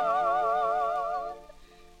dawn.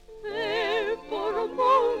 There for a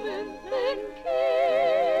moment then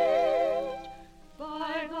kissed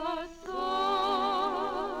by the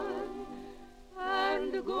sun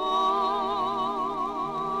and gone.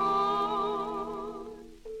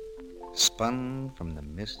 Spun from the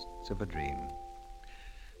mists of a dream.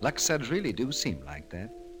 Lux Suds really do seem like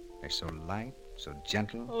that. They're so light, so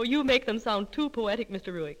gentle. Oh, you make them sound too poetic,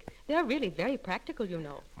 Mr. Ruick. They're really very practical, you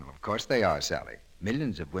know. Well, of course they are, Sally.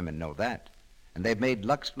 Millions of women know that. And they've made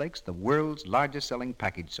Lux Flakes the world's largest-selling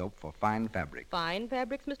package soap for fine fabric. Fine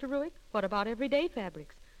fabrics, Mr. Ruick? What about everyday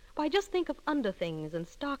fabrics? Why, just think of underthings and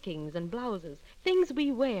stockings and blouses, things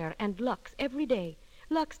we wear and Lux every day.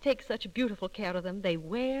 Lux takes such beautiful care of them, they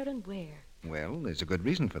wear and wear. Well, there's a good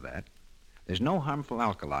reason for that. There's no harmful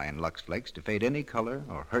alkali in Lux Flakes to fade any color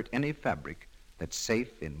or hurt any fabric that's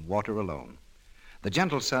safe in water alone. The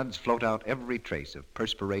gentle suds float out every trace of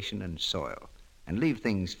perspiration and soil and leave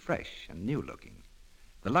things fresh and new-looking.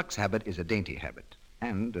 The Lux habit is a dainty habit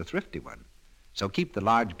and a thrifty one. So keep the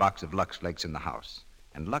large box of Lux Flakes in the house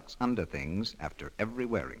and Lux underthings after every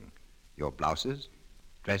wearing. Your blouses,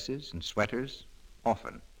 dresses, and sweaters,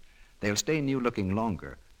 often. They'll stay new-looking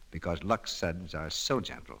longer because Lux suds are so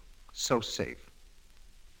gentle, so safe.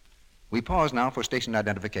 We pause now for station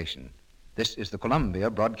identification. This is the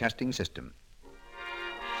Columbia Broadcasting System.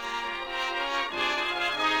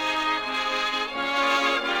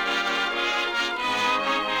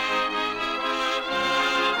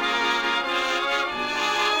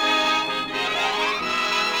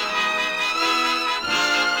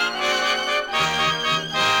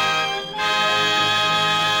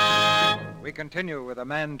 We continue with A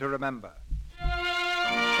Man to Remember.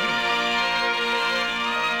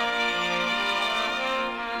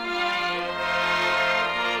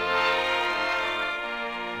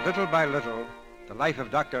 Little by little, the life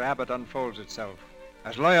of Dr. Abbott unfolds itself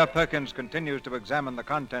as Lawyer Perkins continues to examine the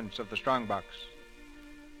contents of the strongbox.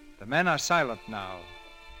 The men are silent now,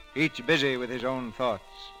 each busy with his own thoughts.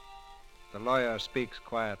 The lawyer speaks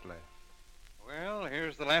quietly. Well,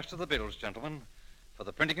 here's the last of the bills, gentlemen, for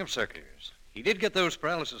the printing of circulars. He did get those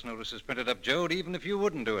paralysis notices printed up, Jode, even if you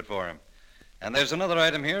wouldn't do it for him. And there's another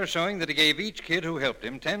item here showing that he gave each kid who helped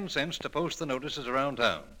him 10 cents to post the notices around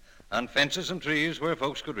town, on fences and trees where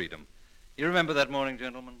folks could read them. You remember that morning,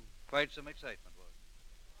 gentlemen? Quite some excitement.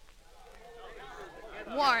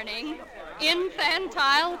 Warning,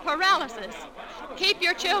 infantile paralysis. Keep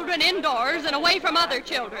your children indoors and away from other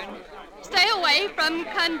children. Stay away from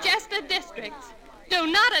congested districts. Do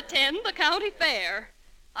not attend the county fair.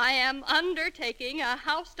 I am undertaking a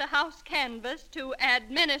house-to-house canvass to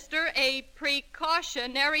administer a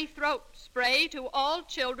precautionary throat spray to all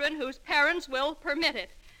children whose parents will permit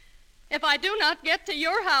it. If I do not get to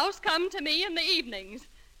your house, come to me in the evenings.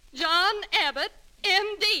 John Abbott,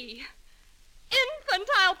 M.D.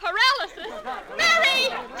 Infantile paralysis. Mary!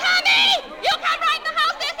 Tommy! You come right in the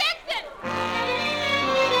house this instant!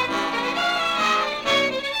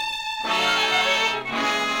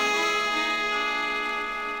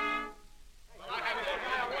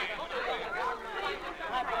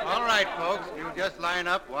 All right, folks, you just line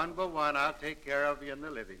up one by one. I'll take care of you in the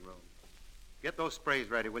living room. Get those sprays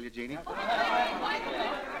ready, will you, Jeannie?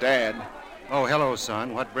 Dad. Oh, hello,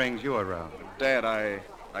 son. What brings you around? Dad,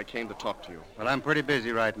 I came to talk to you. Well, I'm pretty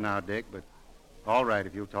busy right now, Dick, but all right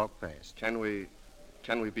if you'll talk fast. Can we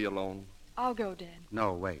be alone? I'll go, Dad.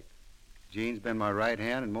 No, wait. Jean's been my right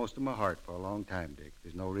hand and most of my heart for a long time, Dick.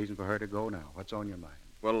 There's no reason for her to go now. What's on your mind?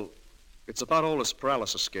 Well, it's about all this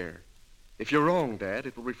paralysis scare. If you're wrong, Dad,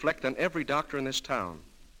 it will reflect on every doctor in this town.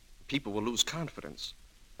 People will lose confidence.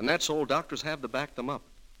 And that's all doctors have to back them up.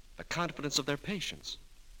 The confidence of their patients.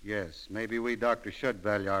 Yes, maybe we doctors should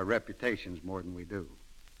value our reputations more than we do.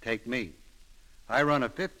 Take me. I run a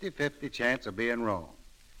 50-50 chance of being wrong.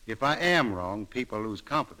 If I am wrong, people lose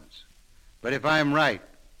confidence. But if I'm right,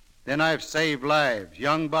 then I've saved lives,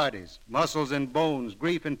 young bodies, muscles and bones,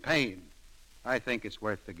 grief and pain. I think it's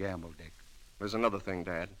worth the gamble, Dick. There's another thing,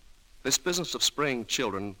 Dad. This business of spraying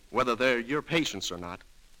children, whether they're your patients or not,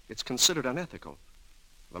 it's considered unethical.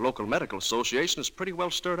 The local medical association is pretty well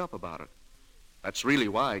stirred up about it. That's really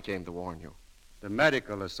why I came to warn you. The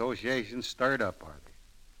medical association's stirred up, are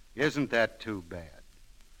they? Isn't that too bad?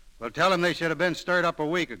 Well, tell them they should have been stirred up a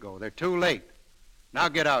week ago. They're too late. Now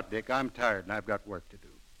get out, Dick. I'm tired and I've got work to do.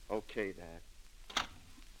 Okay, Dad.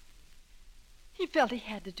 He felt he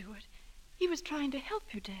had to do it. He was trying to help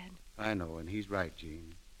you, Dad. I know, and he's right,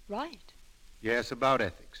 Jean. Right. Yes, about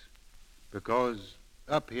ethics. Because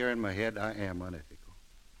up here in my head, I am unethical.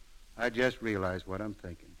 I just realized what I'm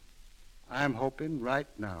thinking. I'm hoping right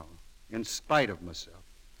now, in spite of myself,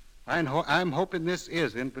 I'm hoping this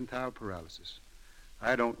is infantile paralysis.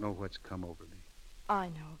 I don't know what's come over me. I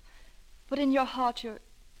know. But in your heart,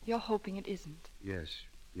 you're hoping it isn't.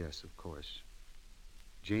 Yes, of course.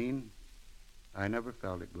 Jean, I never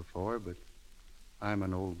felt it before, but I'm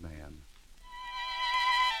an old man.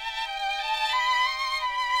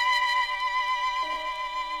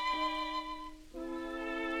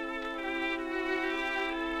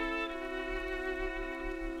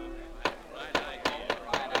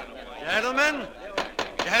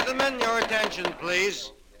 Gentlemen, your attention,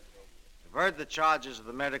 please. You've heard the charges of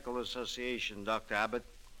the Medical Association, Dr. Abbott.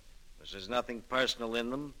 There's nothing personal in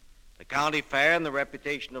them. The county fair and the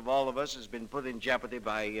reputation of all of us has been put in jeopardy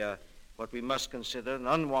by what we must consider an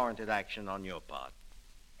unwarranted action on your part.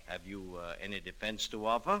 Have you any defense to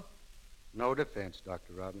offer? No defense,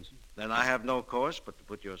 Dr. Robinson. Then I have no course but to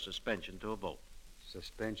put your suspension to a vote.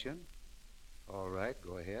 Suspension? All right,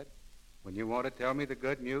 go ahead. When you want to tell me the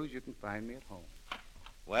good news, you can find me at home.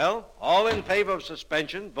 Well, all in favor of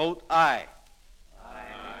suspension, vote aye. Aye.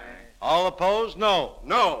 All opposed, no.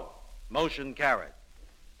 No. Motion carried.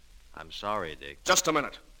 I'm sorry, Dick. Just a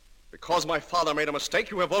minute. Because my father made a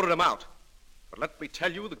mistake, you have voted him out. But let me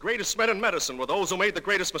tell you, the greatest men in medicine were those who made the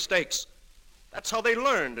greatest mistakes. That's how they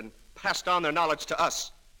learned and passed on their knowledge to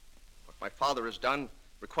us. What my father has done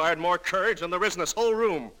required more courage than there is in this whole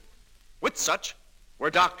room. With such,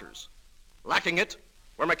 we're doctors. Lacking it,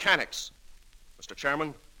 we're mechanics. Mr.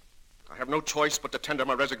 Chairman, I have no choice but to tender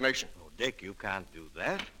my resignation. Oh, Dick, you can't do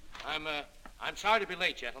that. I'm sorry to be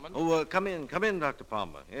late, gentlemen. Oh, come in, Dr.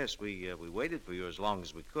 Palmer. Yes, we waited for you as long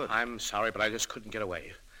as we could. I'm sorry, but I just couldn't get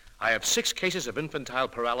away. I have 6 cases of infantile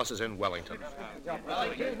paralysis in Wellington.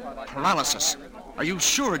 Paralysis? Are you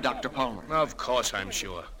sure, Dr. Palmer? Of course I'm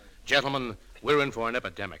sure. Gentlemen, we're in for an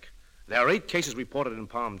epidemic. There are 8 cases reported in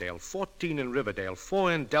Palmdale, 14 in Riverdale,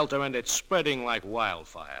 4 in Delta, and it's spreading like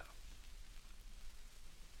wildfire.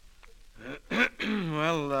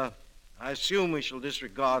 Well, I assume we shall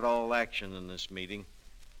disregard all action in this meeting.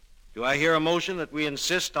 Do I hear a motion that we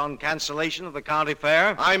insist on cancellation of the county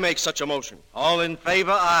fair? I make such a motion. All in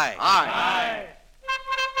favor, aye. Aye.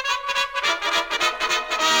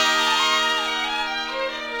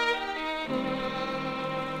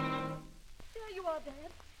 There you are,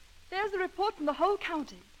 Dad. There's the report from the whole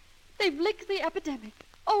county. They've licked the epidemic.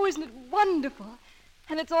 Oh, isn't it wonderful?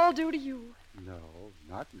 And it's all due to you. No,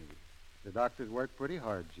 not me. The doctors worked pretty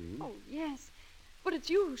hard, Jean. Oh, yes. But it's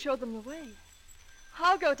you who showed them the way.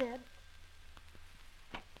 I'll go, Dad.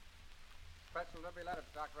 Special delivery letter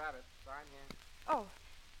to Dr. Abbott. Sign here. Oh,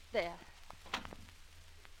 there.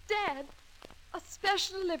 Dad, a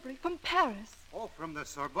special delivery from Paris. Oh, from the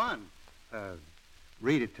Sorbonne.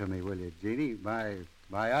 Read it to me, will you, Jeannie? My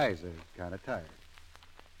eyes are kind of tired.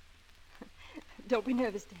 Don't be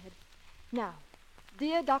nervous, Dad. Now,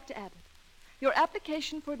 dear Dr. Abbott, your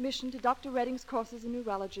application for admission to Dr. Redding's courses in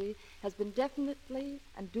neurology has been definitely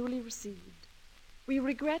and duly received. We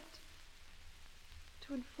regret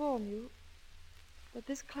to inform you that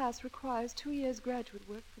this class requires 2 years graduate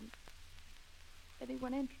work from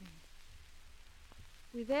anyone entering.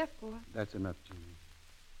 We therefore... That's enough, Jeannie.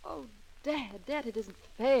 Oh, Dad, it isn't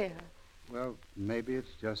fair. Well, maybe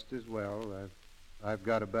it's just as well. I've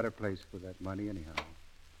got a better place for that money anyhow.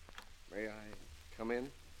 May I come in?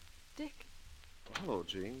 Dick. Hello,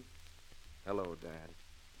 Jean. Hello, Dad.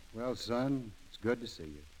 Well, son, it's good to see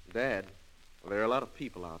you. Dad, there are a lot of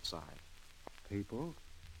people outside. People?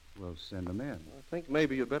 Well, send them in. I think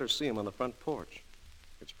maybe you'd better see them on the front porch.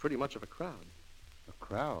 It's pretty much of a crowd. A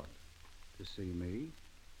crowd? To see me?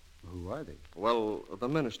 Who are they? Well, the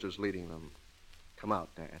minister's leading them. Come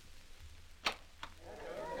out, Dad.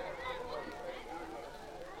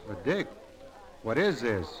 But, Dick, what is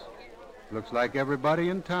this? Looks like everybody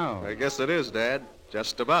in town. I guess it is, Dad.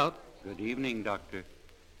 Just about. Good evening, Doctor.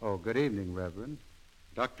 Oh, good evening, Reverend.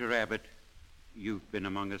 Dr. Abbott, you've been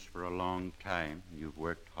among us for a long time. You've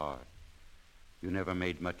worked hard. You never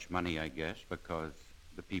made much money, I guess, because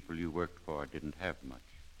the people you worked for didn't have much.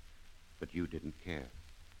 But you didn't care.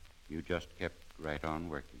 You just kept right on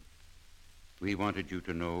working. We wanted you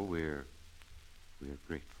to know we're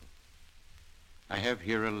grateful. I have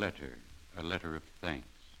here a letter of thanks.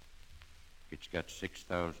 It's got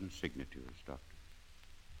 6,000 signatures, Doctor.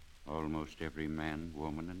 Almost every man,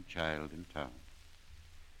 woman, and child in town.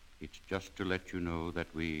 It's just to let you know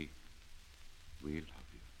that we love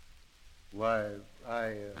you. Why,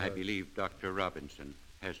 I believe Dr. Robinson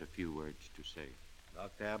has a few words to say.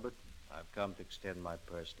 Dr. Abbott, I've come to extend my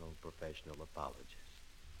personal and professional apologies.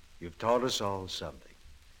 You've taught us all something,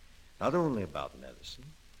 not only about medicine,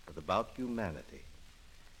 but about humanity.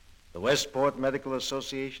 The Westport Medical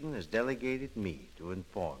Association has delegated me to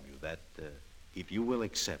inform you that, if you will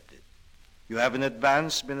accept it, you have in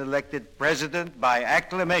advance been elected president by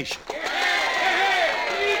acclamation.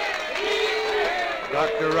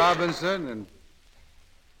 Dr. Robinson and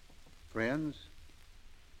friends,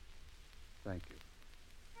 thank you.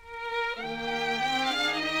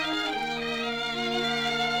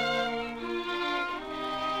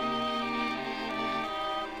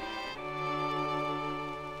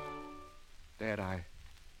 Dad,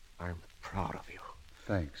 I'm proud of you.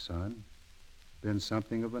 Thanks, son. Been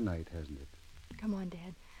something of a night, hasn't it? Come on,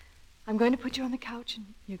 Dad. I'm going to put you on the couch and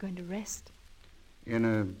you're going to rest. In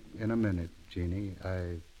a minute, Jeannie.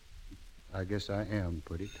 I guess I am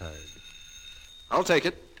pretty tired. I'll take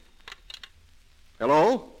it.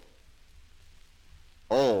 Hello?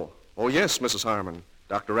 Oh, yes, Mrs. Harmon.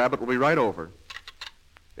 Dr. Abbott will be right over.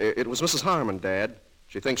 It was Mrs. Harmon, Dad.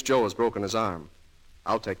 She thinks Joe has broken his arm.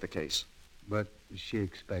 I'll take the case. But she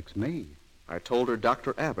expects me. I told her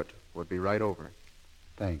Dr. Abbott would be right over.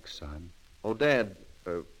 Thanks, son. Oh, Dad,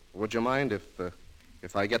 would you mind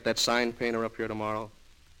if I get that sign painter up here tomorrow?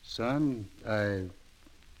 Son,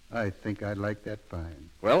 I think I'd like that fine.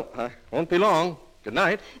 Well, I won't be long. Good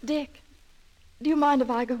night. Dick, do you mind if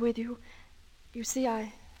I go with you? You see,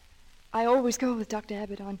 I always go with Dr.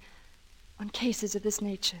 Abbott on cases of this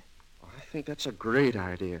nature. I think that's a great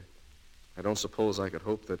idea. I don't suppose I could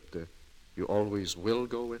hope that you always will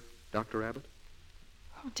go with Dr. Abbott?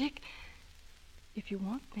 Oh, Dick, if you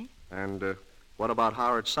want me. And what about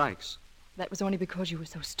Howard Sykes? That was only because you were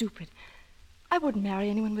so stupid. I wouldn't marry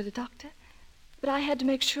anyone with a doctor, but I had to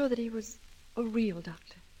make sure that he was a real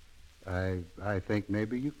doctor. I think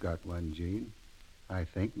maybe you've got one, Gene. I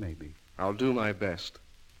think maybe. I'll do my best.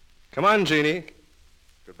 Come on, Jeannie.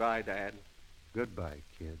 Goodbye, Dad. Goodbye,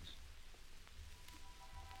 kids.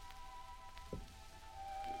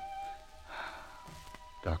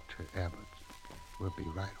 Dr. Abbott will be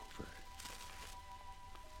right over.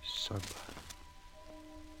 Sir,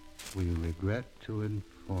 we regret to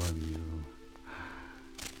inform you.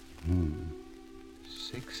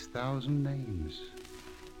 6,000 names.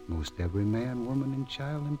 Most every man, woman, and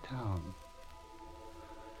child in town.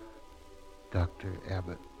 Dr.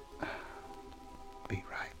 Abbott, be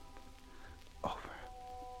right over.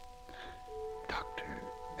 Dr.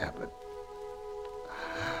 Abbott.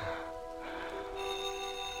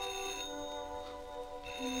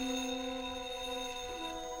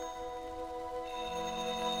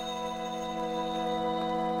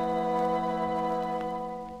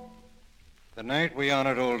 The night we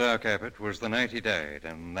honored old Doc Abbott was the night he died,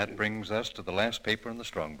 and that brings us to the last paper in the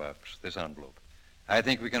strongbox, this envelope. I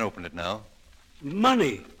think we can open it now.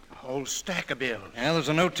 Money. A whole stack of bills. Yeah, there's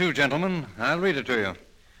a note, too, gentlemen. I'll read it to you.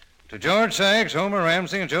 To George Sykes, Homer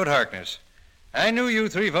Ramsey, and Joe Harkness. I knew you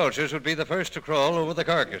three vultures would be the first to crawl over the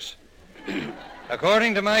carcass.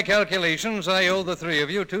 According to my calculations, I owe the three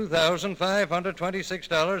of you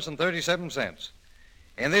 $2,526.37.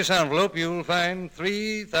 In this envelope, you'll find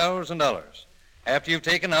 $3,000. After you've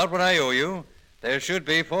taken out what I owe you, there should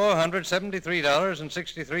be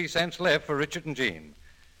 $473.63 left for Richard and Jean.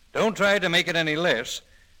 Don't try to make it any less,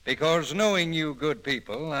 because knowing you good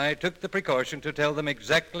people, I took the precaution to tell them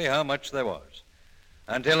exactly how much there was.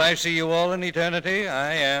 Until I see you all in eternity,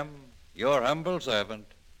 I am your humble servant,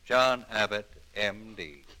 John Abbott,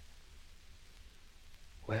 M.D.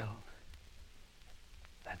 Well,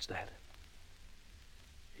 that's that.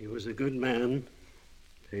 He was a good man.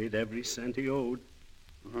 Paid every cent he owed.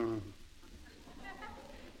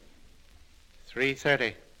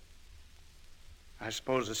 3:30. I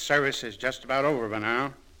suppose the service is just about over by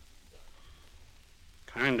now.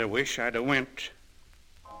 Kinda wish I'd have went.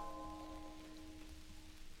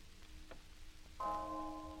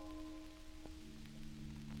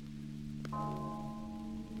 The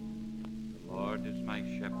Lord is my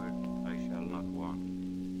shepherd, I shall not want.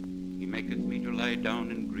 He maketh me to lie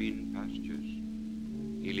down in green pastures.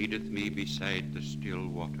 He leadeth me beside the still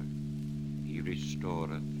water. He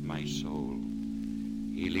restoreth my soul.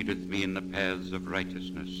 He leadeth me in the paths of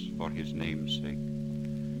righteousness for his name's sake.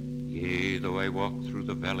 Yea, though I walk through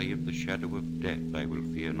the valley of the shadow of death, I will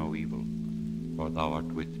fear no evil, for thou art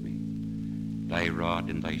with me. Thy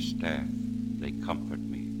rod and thy staff, they comfort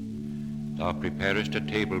me. Thou preparest a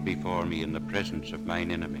table before me in the presence of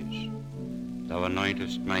mine enemies. Thou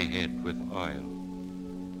anointest my head with oil.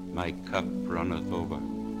 My cup runneth over.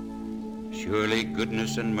 Surely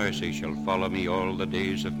goodness and mercy shall follow me all the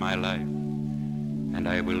days of my life, and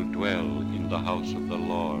I will dwell in the house of the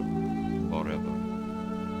Lord forever.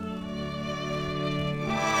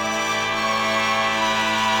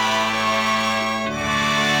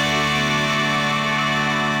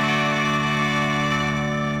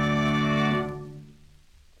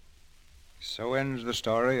 So ends the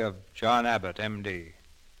story of John Abbott, M.D.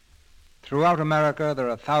 Throughout America, there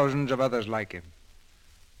are thousands of others like him,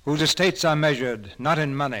 whose estates are measured not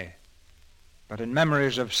in money, but in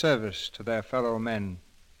memories of service to their fellow men.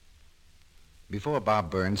 Before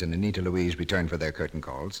Bob Burns and Anita Louise return for their curtain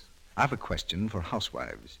calls, I have a question for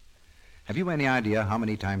housewives. Have you any idea how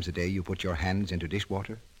many times a day you put your hands into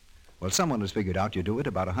dishwater? Well, someone has figured out you do it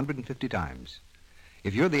about 150 times.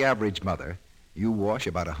 If you're the average mother, you wash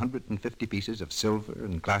about 150 pieces of silver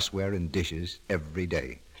and glassware and dishes every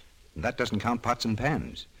day. And that doesn't count pots and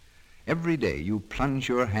pans. Every day you plunge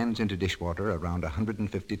your hands into dishwater around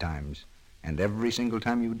 150 times, and every single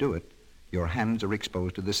time you do it, your hands are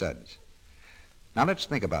exposed to the suds. Now let's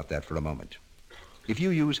think about that for a moment. If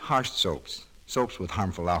you use harsh soaps with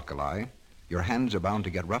harmful alkali, your hands are bound to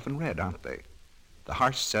get rough and red, aren't they? The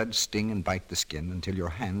harsh suds sting and bite the skin until your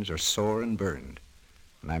hands are sore and burned.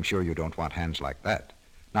 And I'm sure you don't want hands like that,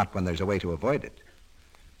 not when there's a way to avoid it.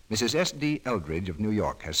 Mrs. S.D. Eldridge of New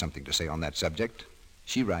York has something to say on that subject.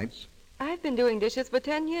 She writes, I've been doing dishes for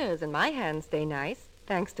 10 years, and my hands stay nice,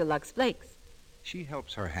 thanks to Lux Flakes. She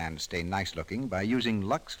helps her hands stay nice-looking by using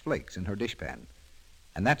Lux Flakes in her dishpan.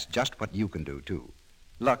 And that's just what you can do, too.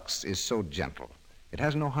 Lux is so gentle. It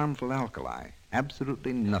has no harmful alkali,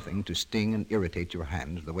 absolutely nothing to sting and irritate your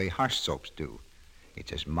hands the way harsh soaps do.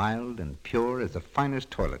 It's as mild and pure as the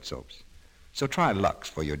finest toilet soaps. So try Lux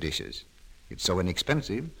for your dishes. It's so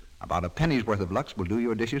inexpensive, about a penny's worth of Lux will do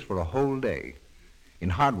your dishes for a whole day. In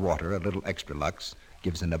hard water, a little extra Lux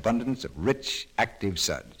gives an abundance of rich, active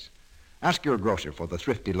suds. Ask your grocer for the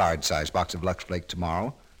thrifty large-size box of Lux Flakes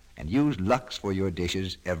tomorrow and use Lux for your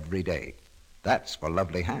dishes every day. That's for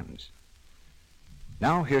lovely hands.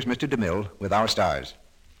 Now, here's Mr. DeMille with our stars.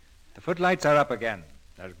 The footlights are up again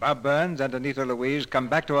as Bob Burns and Anita Louise come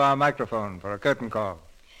back to our microphone for a curtain call.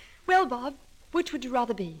 Well, Bob, which would you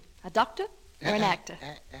rather be, a doctor or an actor?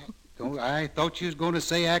 I thought you was going to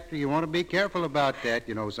say actor. You want to be careful about that.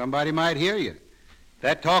 You know, somebody might hear you.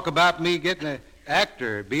 That talk about me getting an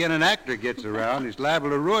actor, being an actor gets around, is liable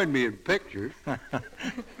to ruin me in pictures.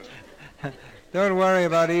 Don't worry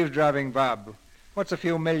about eavesdropping, Bob. What's a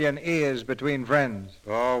few million ears between friends?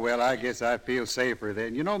 Oh, well, I guess I feel safer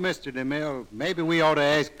then. You know, Mr. DeMille, maybe we ought to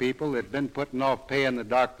ask people that have been putting off paying the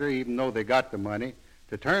doctor, even though they got the money,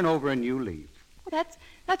 to turn over a new leaf. Well,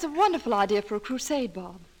 that's a wonderful idea for a crusade,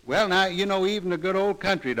 Bob. Well, now, you know, even a good old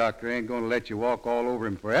country doctor ain't going to let you walk all over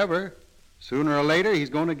him forever. Sooner or later, he's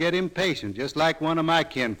going to get impatient, just like one of my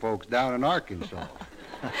kinfolks down in Arkansas.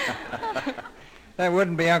 That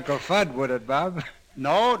wouldn't be Uncle Fudd, would it, Bob?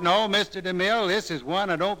 No, Mr. DeMille, this is one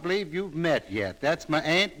I don't believe you've met yet. That's my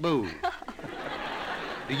Aunt Boo.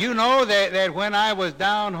 Do you know that when I was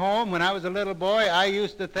down home, when I was a little boy, I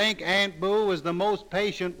used to think Aunt Boo was the most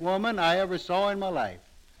patient woman I ever saw in my life.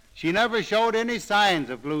 She never showed any signs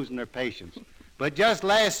of losing her patience. But just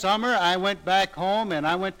last summer, I went back home, and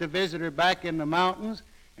I went to visit her back in the mountains,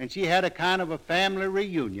 and she had a kind of a family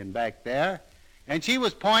reunion back there. And she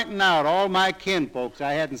was pointing out all my kinfolks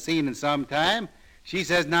I hadn't seen in some time. She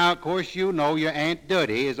says, now, of course, you know your Aunt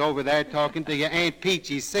Duddy is over there talking to your Aunt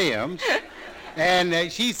Peachy Sims.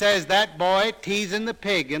 And she says that boy teasing the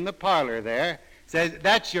pig in the parlor there says,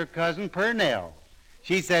 that's your cousin Purnell.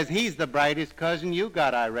 She says, he's the brightest cousin you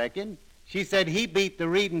got, I reckon. She said he beat the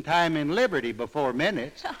reading time in Liberty before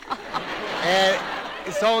minutes.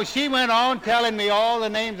 So she went on telling me all the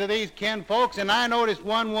names of these kinfolks, and I noticed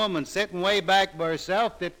one woman sitting way back by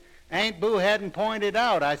herself that Aunt Boo hadn't pointed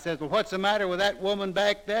out. I says, well, what's the matter with that woman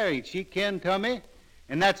back there? Ain't she kin to me?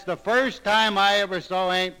 And that's the first time I ever saw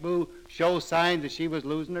Aunt Boo show signs that she was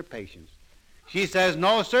losing her patience. She says,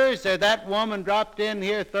 no, sir. Said that woman dropped in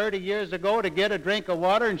here 30 years ago to get a drink of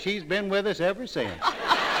water, and she's been with us ever since.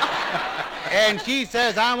 And she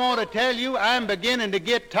says, I want to tell you, I'm beginning to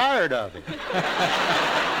get tired of it.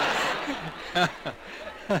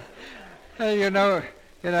 Hey, you know,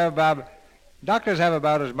 Bob, doctors have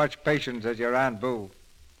about as much patience as your Aunt Boo.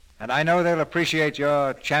 And I know they'll appreciate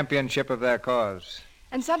your championship of their cause.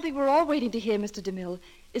 And something we're all waiting to hear, Mr. DeMille,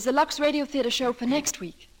 is the Lux Radio Theater show for next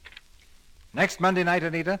week. Next Monday night,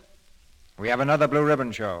 Anita, we have another Blue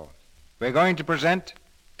Ribbon show. We're going to present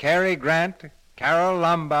Cary Grant, Carol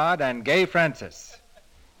Lombard, and Gay Francis.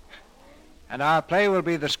 And our play will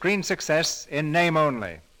be the screen success In Name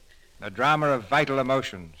Only, a drama of vital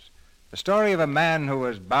emotions, the story of a man who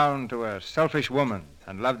was bound to a selfish woman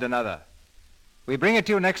and loved another. We bring it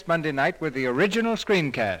to you next Monday night with the original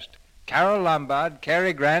screencast, Carol Lombard,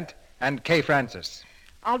 Cary Grant, and Kay Francis.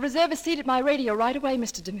 I'll reserve a seat at my radio right away,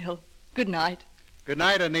 Mr. DeMille. Good night. Good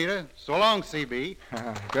night, Anita. So long, CB.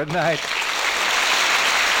 Good night.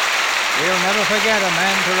 We'll never forget a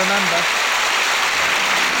man to remember.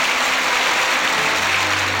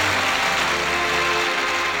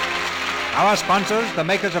 Our sponsors, the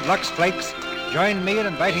makers of Lux Flakes, join me in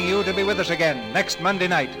inviting you to be with us again next Monday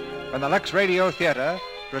night when the Lux Radio Theater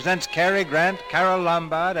presents Cary Grant, Carol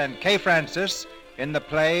Lombard, and Kay Francis in the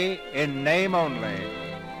play In Name Only.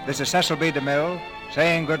 This is Cecil B. DeMille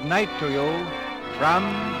saying good night to you from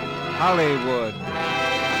Hollywood.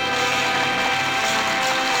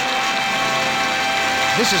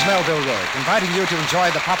 This is Melville Rourke, inviting you to enjoy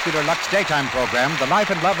the popular Lux daytime program, The Life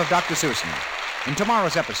and Love of Dr. Susan. In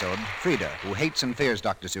tomorrow's episode, Frida, who hates and fears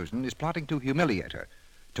Dr. Susan, is plotting to humiliate her.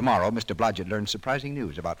 Tomorrow, Mr. Blodgett learns surprising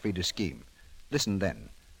news about Frida's scheme. Listen then.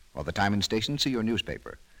 Or the time and station, see your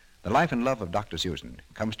newspaper. The Life and Love of Dr. Susan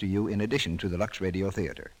comes to you in addition to the Lux Radio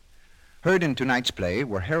Theater. Heard in tonight's play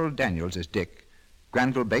were Harold Daniels as Dick,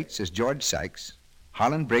 Granville Bates as George Sykes,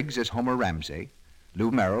 Harlan Briggs as Homer Ramsey, Lou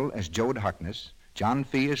Merrill as Jode Harkness, John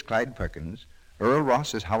Fee as Clyde Perkins, Earl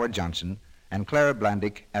Ross as Howard Johnson, and Clara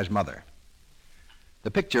Blandick as Mother.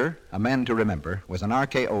 The picture, A Man to Remember, was an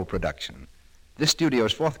RKO production. This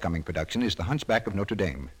studio's forthcoming production is The Hunchback of Notre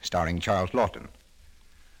Dame, starring Charles Lawton.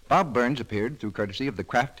 Bob Burns appeared through courtesy of the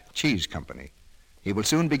Kraft Cheese Company. He will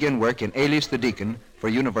soon begin work in Alias the Deacon for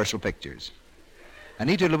Universal Pictures.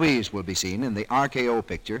 Anita Louise will be seen in the RKO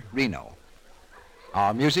picture, Reno.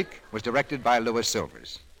 Our music was directed by Louis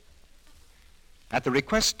Silvers. At the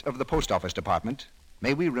request of the Post Office Department,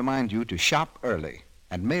 may we remind you to shop early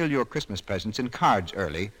and mail your Christmas presents in cards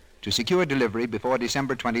early to secure delivery before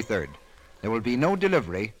December 23rd. There will be no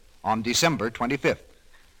delivery on December 25th.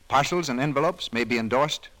 Parcels and envelopes may be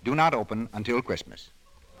endorsed, do not open until Christmas.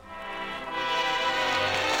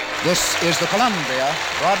 This is the Columbia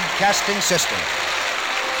Broadcasting System.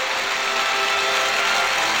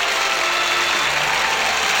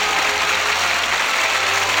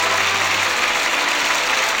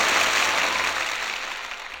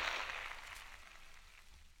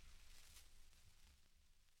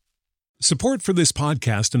 Support for this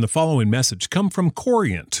podcast and the following message come from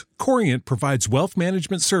Corient. Corient provides wealth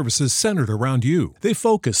management services centered around you. They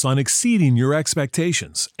focus on exceeding your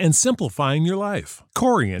expectations and simplifying your life.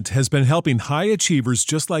 Corient has been helping high achievers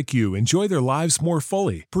just like you enjoy their lives more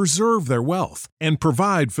fully, preserve their wealth, and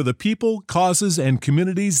provide for the people, causes, and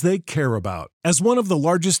communities they care about. As one of the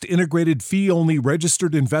largest integrated fee-only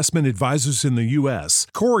registered investment advisors in the U.S.,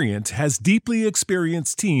 Corient has deeply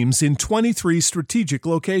experienced teams in 23 strategic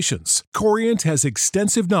locations. Corient has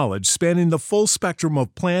extensive knowledge spanning the full spectrum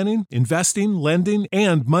of planning, investing, lending,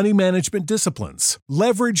 and money management disciplines.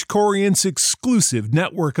 Leverage Corient's exclusive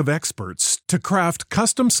network of experts to craft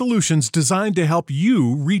custom solutions designed to help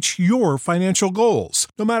you reach your financial goals,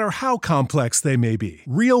 no matter how complex they may be.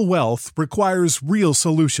 Real wealth requires real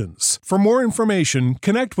solutions. For more information,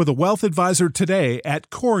 connect with a wealth advisor today at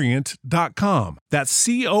Corient.com. That's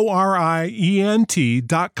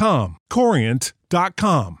Corient.com.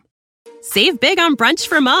 Corient.com. Save big on brunch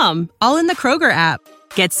for mom, all in the Kroger app.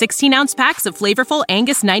 Get 16-ounce packs of flavorful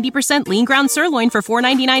Angus 90% lean ground sirloin for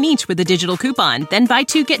 $4.99 each with a digital coupon. Then buy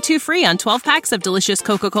 2, get 2 free on 12 packs of delicious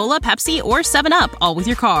Coca-Cola, Pepsi, or 7-Up, all with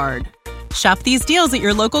your card. Shop these deals at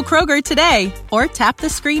your local Kroger today, or tap the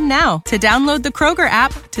screen now to download the Kroger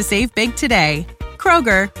app to save big today.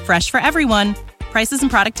 Kroger, fresh for everyone. Prices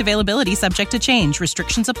and product availability subject to change.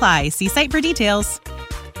 Restrictions apply. See site for details.